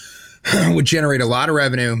would generate a lot of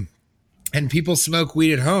revenue. And people smoke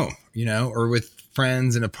weed at home, or with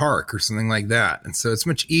friends in a park or something like that. And so it's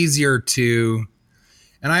much easier to,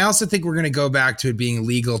 and I also think we're going to go back to it being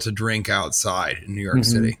legal to drink outside in New York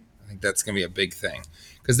City. I think that's going to be a big thing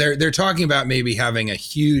because they're talking about maybe having a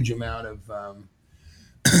huge amount of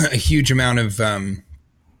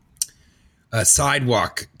a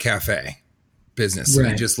sidewalk cafe business. So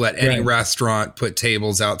you just let any restaurant put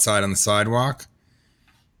tables outside on the sidewalk.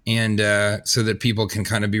 And so that people can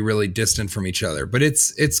kind of be really distant from each other. But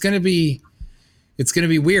it's going to be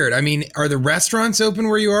weird. I mean, are the restaurants open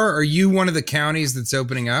where you are? Are you one of the counties that's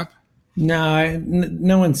opening up? No,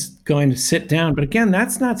 no one's going to sit down. But again,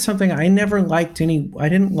 that's not something I never liked. I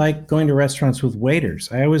didn't like going to restaurants with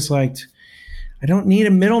waiters. I always liked, I don't need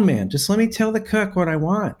a middleman. Just let me tell the cook what I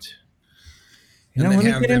want. Let me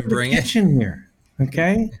get into the kitchen here.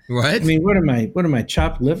 Okay. What? I mean, what am I?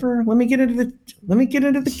 Chopped liver? Let me get into the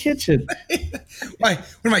kitchen. Why?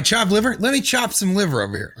 What am I? Chopped liver? Let me chop some liver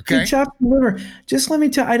over here. Okay. Chop some liver. Just let me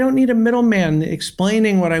tell. I don't need a middleman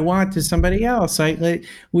explaining what I want to somebody else.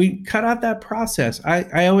 We cut out that process.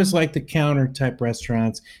 I always like the counter type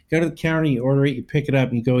restaurants. Go to the counter, you order it, you pick it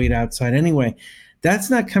up, you go eat outside. Anyway, That's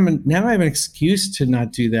not coming. Now I have an excuse to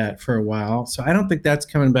not do that for a while. So I don't think that's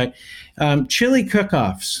coming back. Chili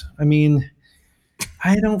cook-offs. I mean,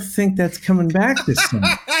 I don't think that's coming back this time.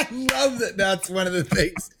 I love that. That's one of the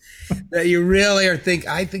things that you really are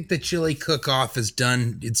I think the chili cook-off is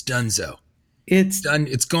done. It's donezo. It's Done.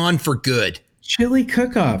 It's gone for good. chili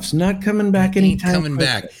cook-offs not coming back anytime. Coming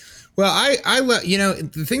back. Well, I love,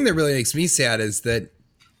 the thing that really makes me sad is that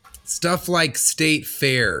stuff like state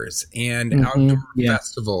fairs and outdoor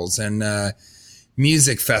festivals and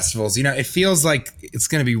music festivals, it feels like it's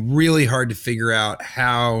going to be really hard to figure out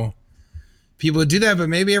how people do that, but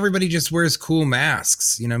maybe everybody just wears cool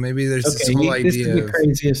masks. Maybe there's this whole idea. This is the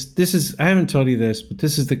craziest. I haven't told you this, but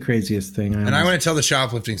this is the craziest thing. I want to tell the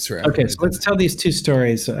shoplifting story. Okay, so let's tell these two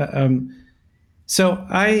stories. So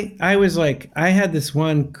I was like, I had this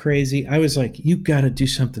one crazy, I was like, you got to do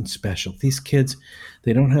something special. These kids,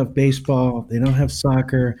 they don't have baseball, they don't have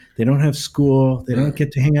soccer, they don't have school, they don't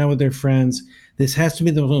get to hang out with their friends. This has to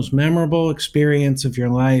be the most memorable experience of your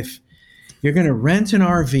life. You're going to rent an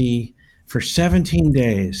RV for 17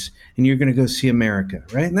 days and you're going to go see America,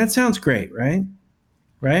 right? And that sounds great, right?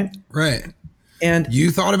 Right? Right. And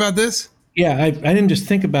you thought about this? Yeah, I didn't just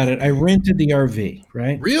think about it. I rented the RV,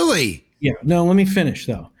 right? Really? Yeah. No, let me finish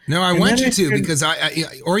though. No, I want you to because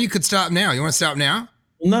or you could stop now. You want to stop now?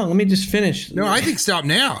 No, let me just finish. No, I think stop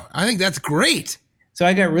now. I think that's great. So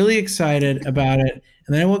I got really excited about it.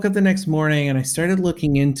 And then I woke up the next morning and I started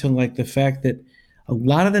looking into like the fact that a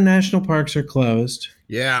lot of the national parks are closed.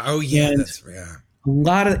 Yeah. Oh yeah.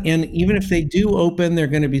 And even if they do open, they're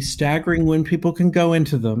going to be staggering when people can go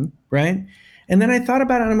into them. Right. And then I thought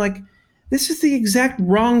about it and I'm like, this is the exact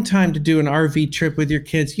wrong time to do an RV trip with your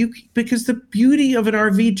kids. Because the beauty of an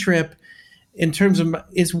RV trip in terms of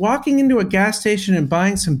is walking into a gas station and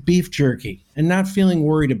buying some beef jerky and not feeling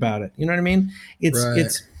worried about it. You know what I mean?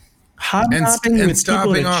 It's hobnobbing with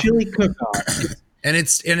people at a chili cook-off. And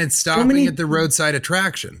it's stopping at the roadside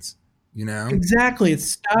attractions, Exactly. It's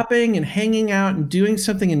stopping and hanging out and doing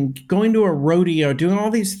something and going to a rodeo, doing all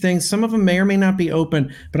these things. Some of them may or may not be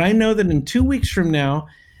open, but I know that in 2 weeks from now,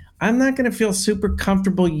 I'm not going to feel super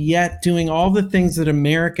comfortable yet doing all the things that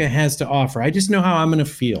America has to offer. I just know how I'm going to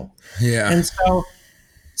feel. Yeah. And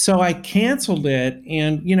so I canceled it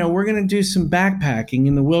and, we're going to do some backpacking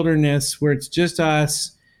in the wilderness where it's just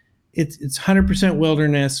us. It's 100%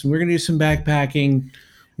 wilderness. We're going to do some backpacking.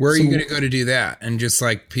 Where are you going to go to do that? And just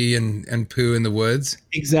like pee and poo in the woods?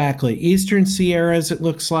 Exactly. Eastern Sierras, it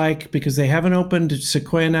looks like, because they haven't opened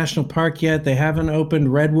Sequoia National Park yet. They haven't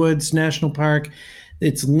opened Redwoods National Park.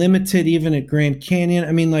 It's limited even at Grand Canyon.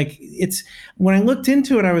 I mean, like when I looked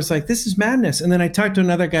into it, I was like, this is madness. And then I talked to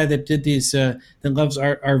another guy that did these, that loves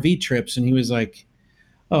RV trips. And he was like,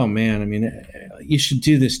 oh man, I mean, you should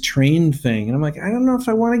do this train thing. And I'm like, I don't know if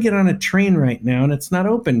I want to get on a train right now. And it's not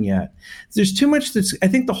open yet. There's too much I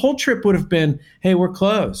think the whole trip would have been, hey, we're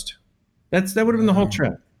closed. That would have been the whole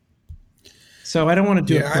trip. So I don't want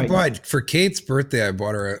to do it. For Kate's birthday, I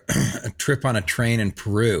bought her a trip on a train in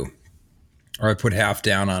Peru. Or I put half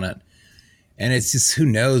down on it. And it's just, who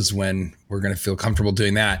knows when we're going to feel comfortable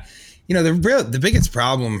doing that. The biggest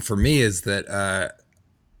problem for me is that,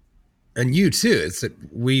 and you too, is that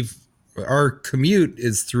our commute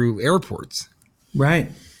is through airports.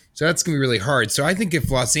 Right. So that's going to be really hard. So I think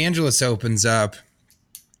if Los Angeles opens up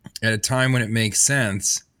at a time when it makes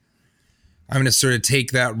sense, I'm going to sort of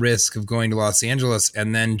take that risk of going to Los Angeles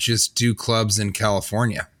and then just do clubs in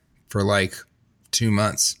California for like 2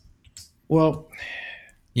 months. Well,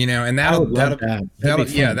 and that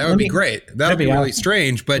would be great. That'll be really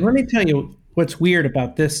strange. But let me tell you what's weird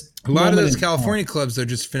about this. A lot of those California clubs though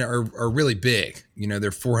are really big.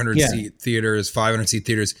 They're 400 seat theaters, 500 seat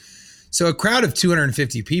theaters. So a crowd of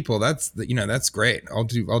 250 people, that's great. I'll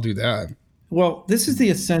do that. Well, this is the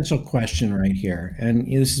essential question right here. And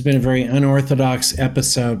this has been a very unorthodox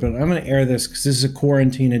episode, but I'm going to air this because this is a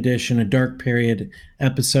quarantine edition, a dark period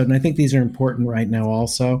episode. And I think these are important right now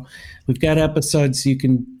also. We've got episodes you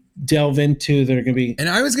can delve into that are going to be. And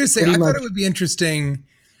I was going to say, I thought it would be interesting.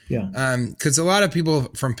 Yeah. Because a lot of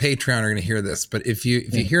people from Patreon are going to hear this. But if you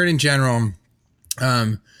hear it in general,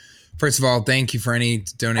 first of all, thank you for any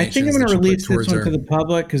donations. I think I'm going to release this one to the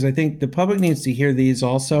public because I think the public needs to hear these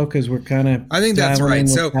also because we're kind of. I think that's right.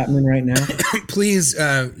 So happening right now. Please,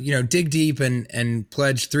 dig deep and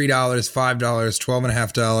pledge $3, $5,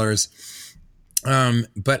 $12.50.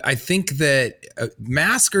 But I think that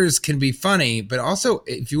maskers can be funny, but also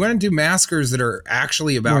if you want to do maskers that are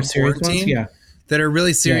actually about quarantine, that are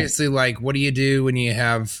really seriously like, what do you do when you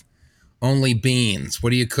have only beans? What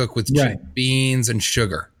do you cook with beans and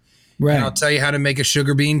sugar? Right. And I'll tell you how to make a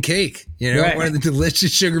sugar bean cake. You know, Right. one of the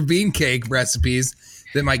delicious sugar bean cake recipes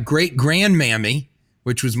that my great grandmammy,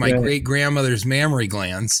 which was my Right. great grandmother's mammary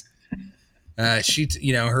glands, she,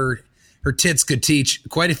 you know, her tits could teach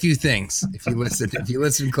quite a few things if you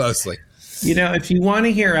listen closely. You know, if you want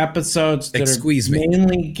to hear episodes that Squeeze are me.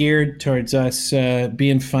 mainly geared towards us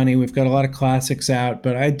being funny, we've got a lot of classics out,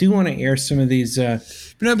 but I do want to air some of these. No,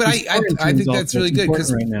 but these I think quarantines that's also. really It's good because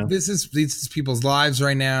important right now. this is people's lives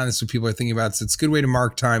right now. This is what people are thinking about. So it's a good way to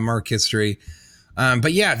mark time, mark history.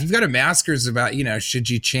 But yeah, if you've got a maskers about, you know, should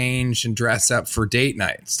you change and dress up for date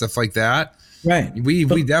night, stuff like that. Right. We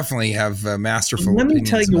definitely have masterful. Let me opinions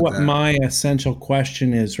tell you about what that. my essential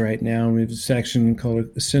question is right now. We have a section called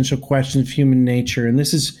Essential Questions of Human Nature. And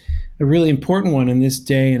this is a really important one in this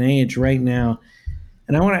day and age right now.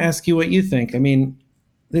 And I want to ask you what you think. I mean,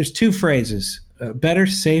 there's two phrases, better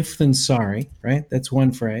safe than sorry, right? That's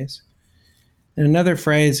one phrase. And another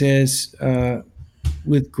phrase is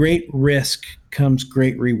with great risk comes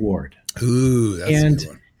great reward. Ooh, that's a good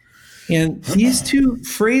one. And these two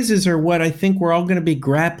phrases are what I think we're all going to be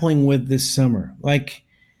grappling with this summer. Like,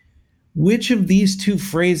 which of these two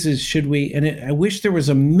phrases should we, I wish there was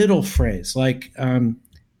a middle phrase, like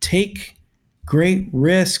take great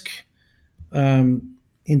risk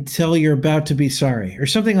until you're about to be sorry, or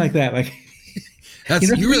something like that. Like, That's,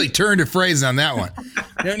 You know- you really turned a phrase on that one.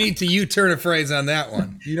 You don't need to U-turn a phrase on that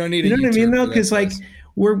one. You don't need. you know what I mean, though? Because Because like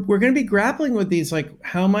we're going to be grappling with these, like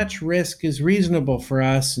how much risk is reasonable for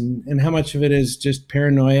us, and how much of it is just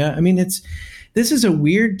paranoia. I mean, this is a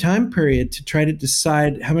weird time period to try to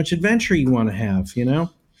decide how much adventure you want to have. You know?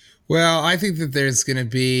 Well, I think that there's going to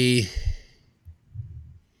be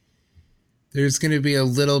a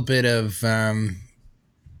little bit of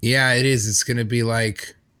yeah, it is. It's going to be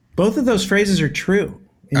like Both of those phrases are true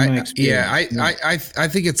in my experience. I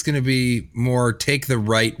think it's going to be more take the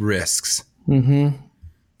right risks. Mm-hmm.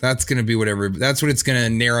 That's going to be whatever. That's what it's going to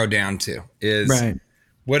narrow down to is Right.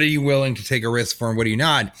 what are you willing to take a risk for and what are you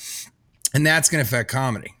not? And that's going to affect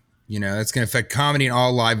comedy. You know, that's going to affect comedy in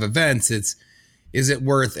all live events. Is it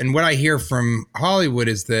worth? And what I hear from Hollywood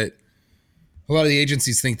is that a lot of the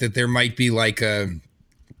agencies think that there might be like a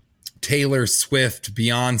Taylor Swift,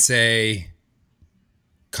 Beyonce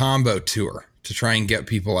combo tour to try and get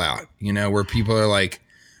people out, you know, where people are like,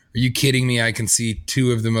 are you kidding me? I can see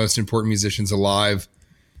two of the most important musicians alive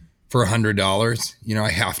for $100. You know,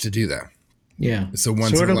 I have to do that. Yeah. It's a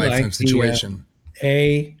once Sort in a of lifetime like situation.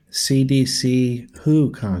 The AC/DC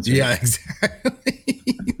Who concert. Yeah, exactly.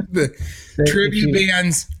 The tribute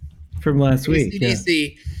bands from last week. Yeah.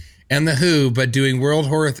 CDC and the WHO, but doing World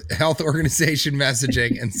Health Organization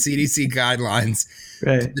messaging and CDC guidelines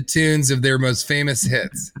Right. the tunes of their most famous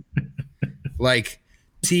hits, like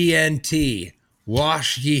TNT,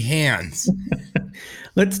 Wash Ye Hands.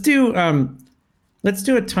 Let's do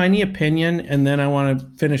a tiny opinion, and then I want to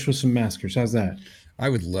finish with some maskers. How's that? I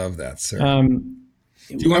would love that, sir.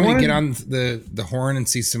 Do Do you want me to get on the horn and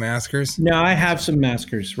see some askers? No, I have some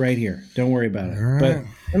maskers right here. Don't worry about it. All right. But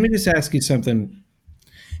let me just ask you something.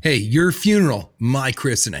 Hey, your funeral, my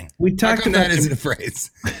christening. We How talked come about that isn't a phrase?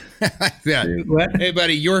 Like that. What? Hey,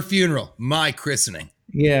 buddy, your funeral, my christening.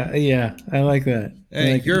 Yeah, I like that.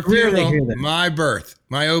 Hey, like, your rarely hear funeral, that. my birth,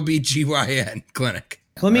 my OBGYN clinic.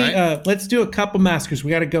 Let me Right? let's do a couple maskers.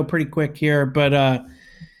 We got to go pretty quick here, but a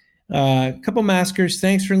couple maskers.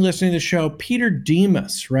 Thanks for listening to the show. Peter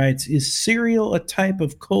Demas writes, "Is cereal a type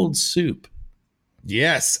of cold soup?"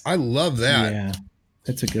 Yes, I love that. Yeah,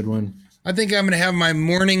 that's a good one. I think I'm going to have my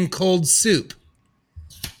morning cold soup.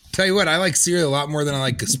 Tell you what, I like cereal a lot more than I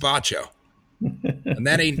like gazpacho. And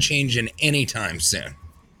that ain't changing anytime soon.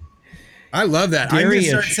 I love that. I'm going to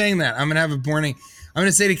start Dairy-ish. saying that. I'm going to have a morning. I'm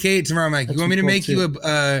going to say to Kate tomorrow, I'm like, you want me to some make cold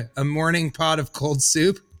you a morning pot of cold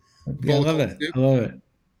soup? Yeah, I love it. I love it.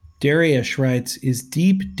 Darius writes, "Is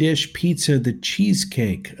deep dish pizza the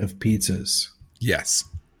cheesecake of pizzas?" Yes.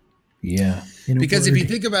 Yeah. In a Because if you word,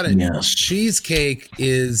 think about it, yes. cheesecake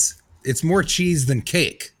it's more cheese than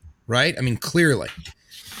cake, right? I mean, clearly.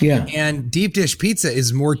 Yeah. And deep dish pizza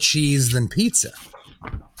is more cheese than pizza,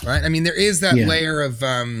 right? I mean, there is that Yeah. layer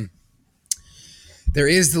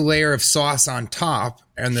of sauce on top,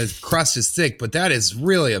 and the crust is thick, but that is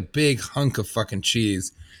really a big hunk of fucking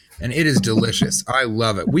cheese, and it is delicious. I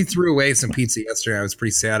love it. We threw away some pizza yesterday. I was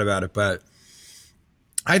pretty sad about it, but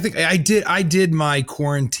I think I did my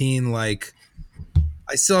quarantine. Like,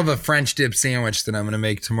 I still have a French dip sandwich that I'm going to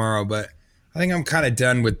make tomorrow, but I think I'm kind of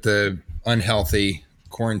done with the unhealthy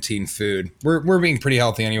quarantine food. We're being pretty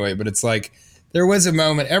healthy anyway, but it's like there was a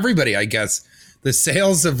moment, everybody, I guess, the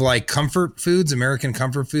sales of like comfort foods, American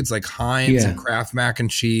comfort foods like Heinz Yeah. and Kraft mac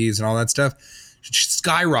and cheese and all that stuff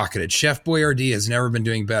skyrocketed. Chef Boyardee has never been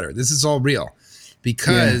doing better. This is all real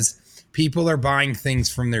because people are buying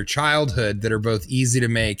things from their childhood that are both easy to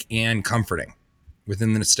make and comforting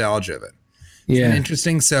within the nostalgia of it. Yeah.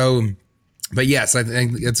 Interesting. So, but yes, I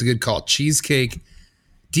think that's a good call. Cheesecake,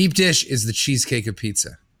 deep dish is the cheesecake of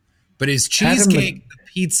pizza. But is cheesecake the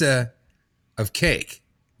pizza of cake?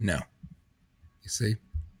 No. You see?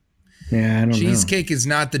 Yeah, I don't know. Cheesecake is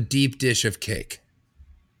not the deep dish of cake.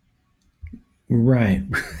 Right.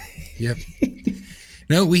 Yep.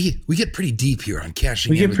 No, we get pretty deep here on Cashing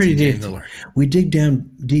We In get with pretty TJ deep. Miller. We dig down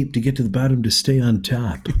deep to get to the bottom to stay on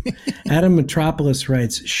top. Adam Metropolis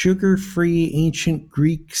writes, sugar-free ancient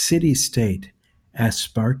Greek city-state,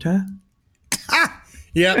 Asparta?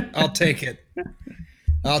 Yep, I'll take it.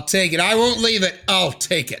 I'll take it. I won't leave it. I'll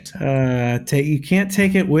take it. You can't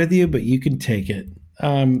take it with you, but you can take it.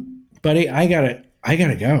 Buddy, I gotta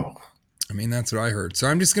go. I mean, that's what I heard. So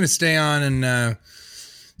I'm just going to stay on and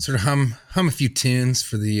sort of hum a few tunes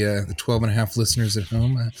for the 12 and a half listeners at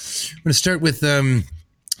home. I'm going to start with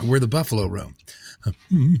Where the Buffalo Roam.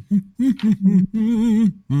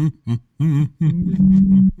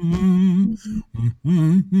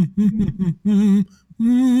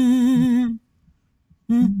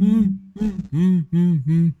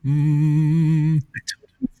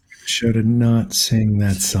 Should have not sing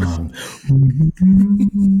that song.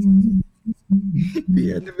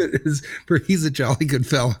 The end of it is for He's a Jolly Good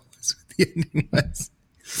Fellow. That's what the ending was.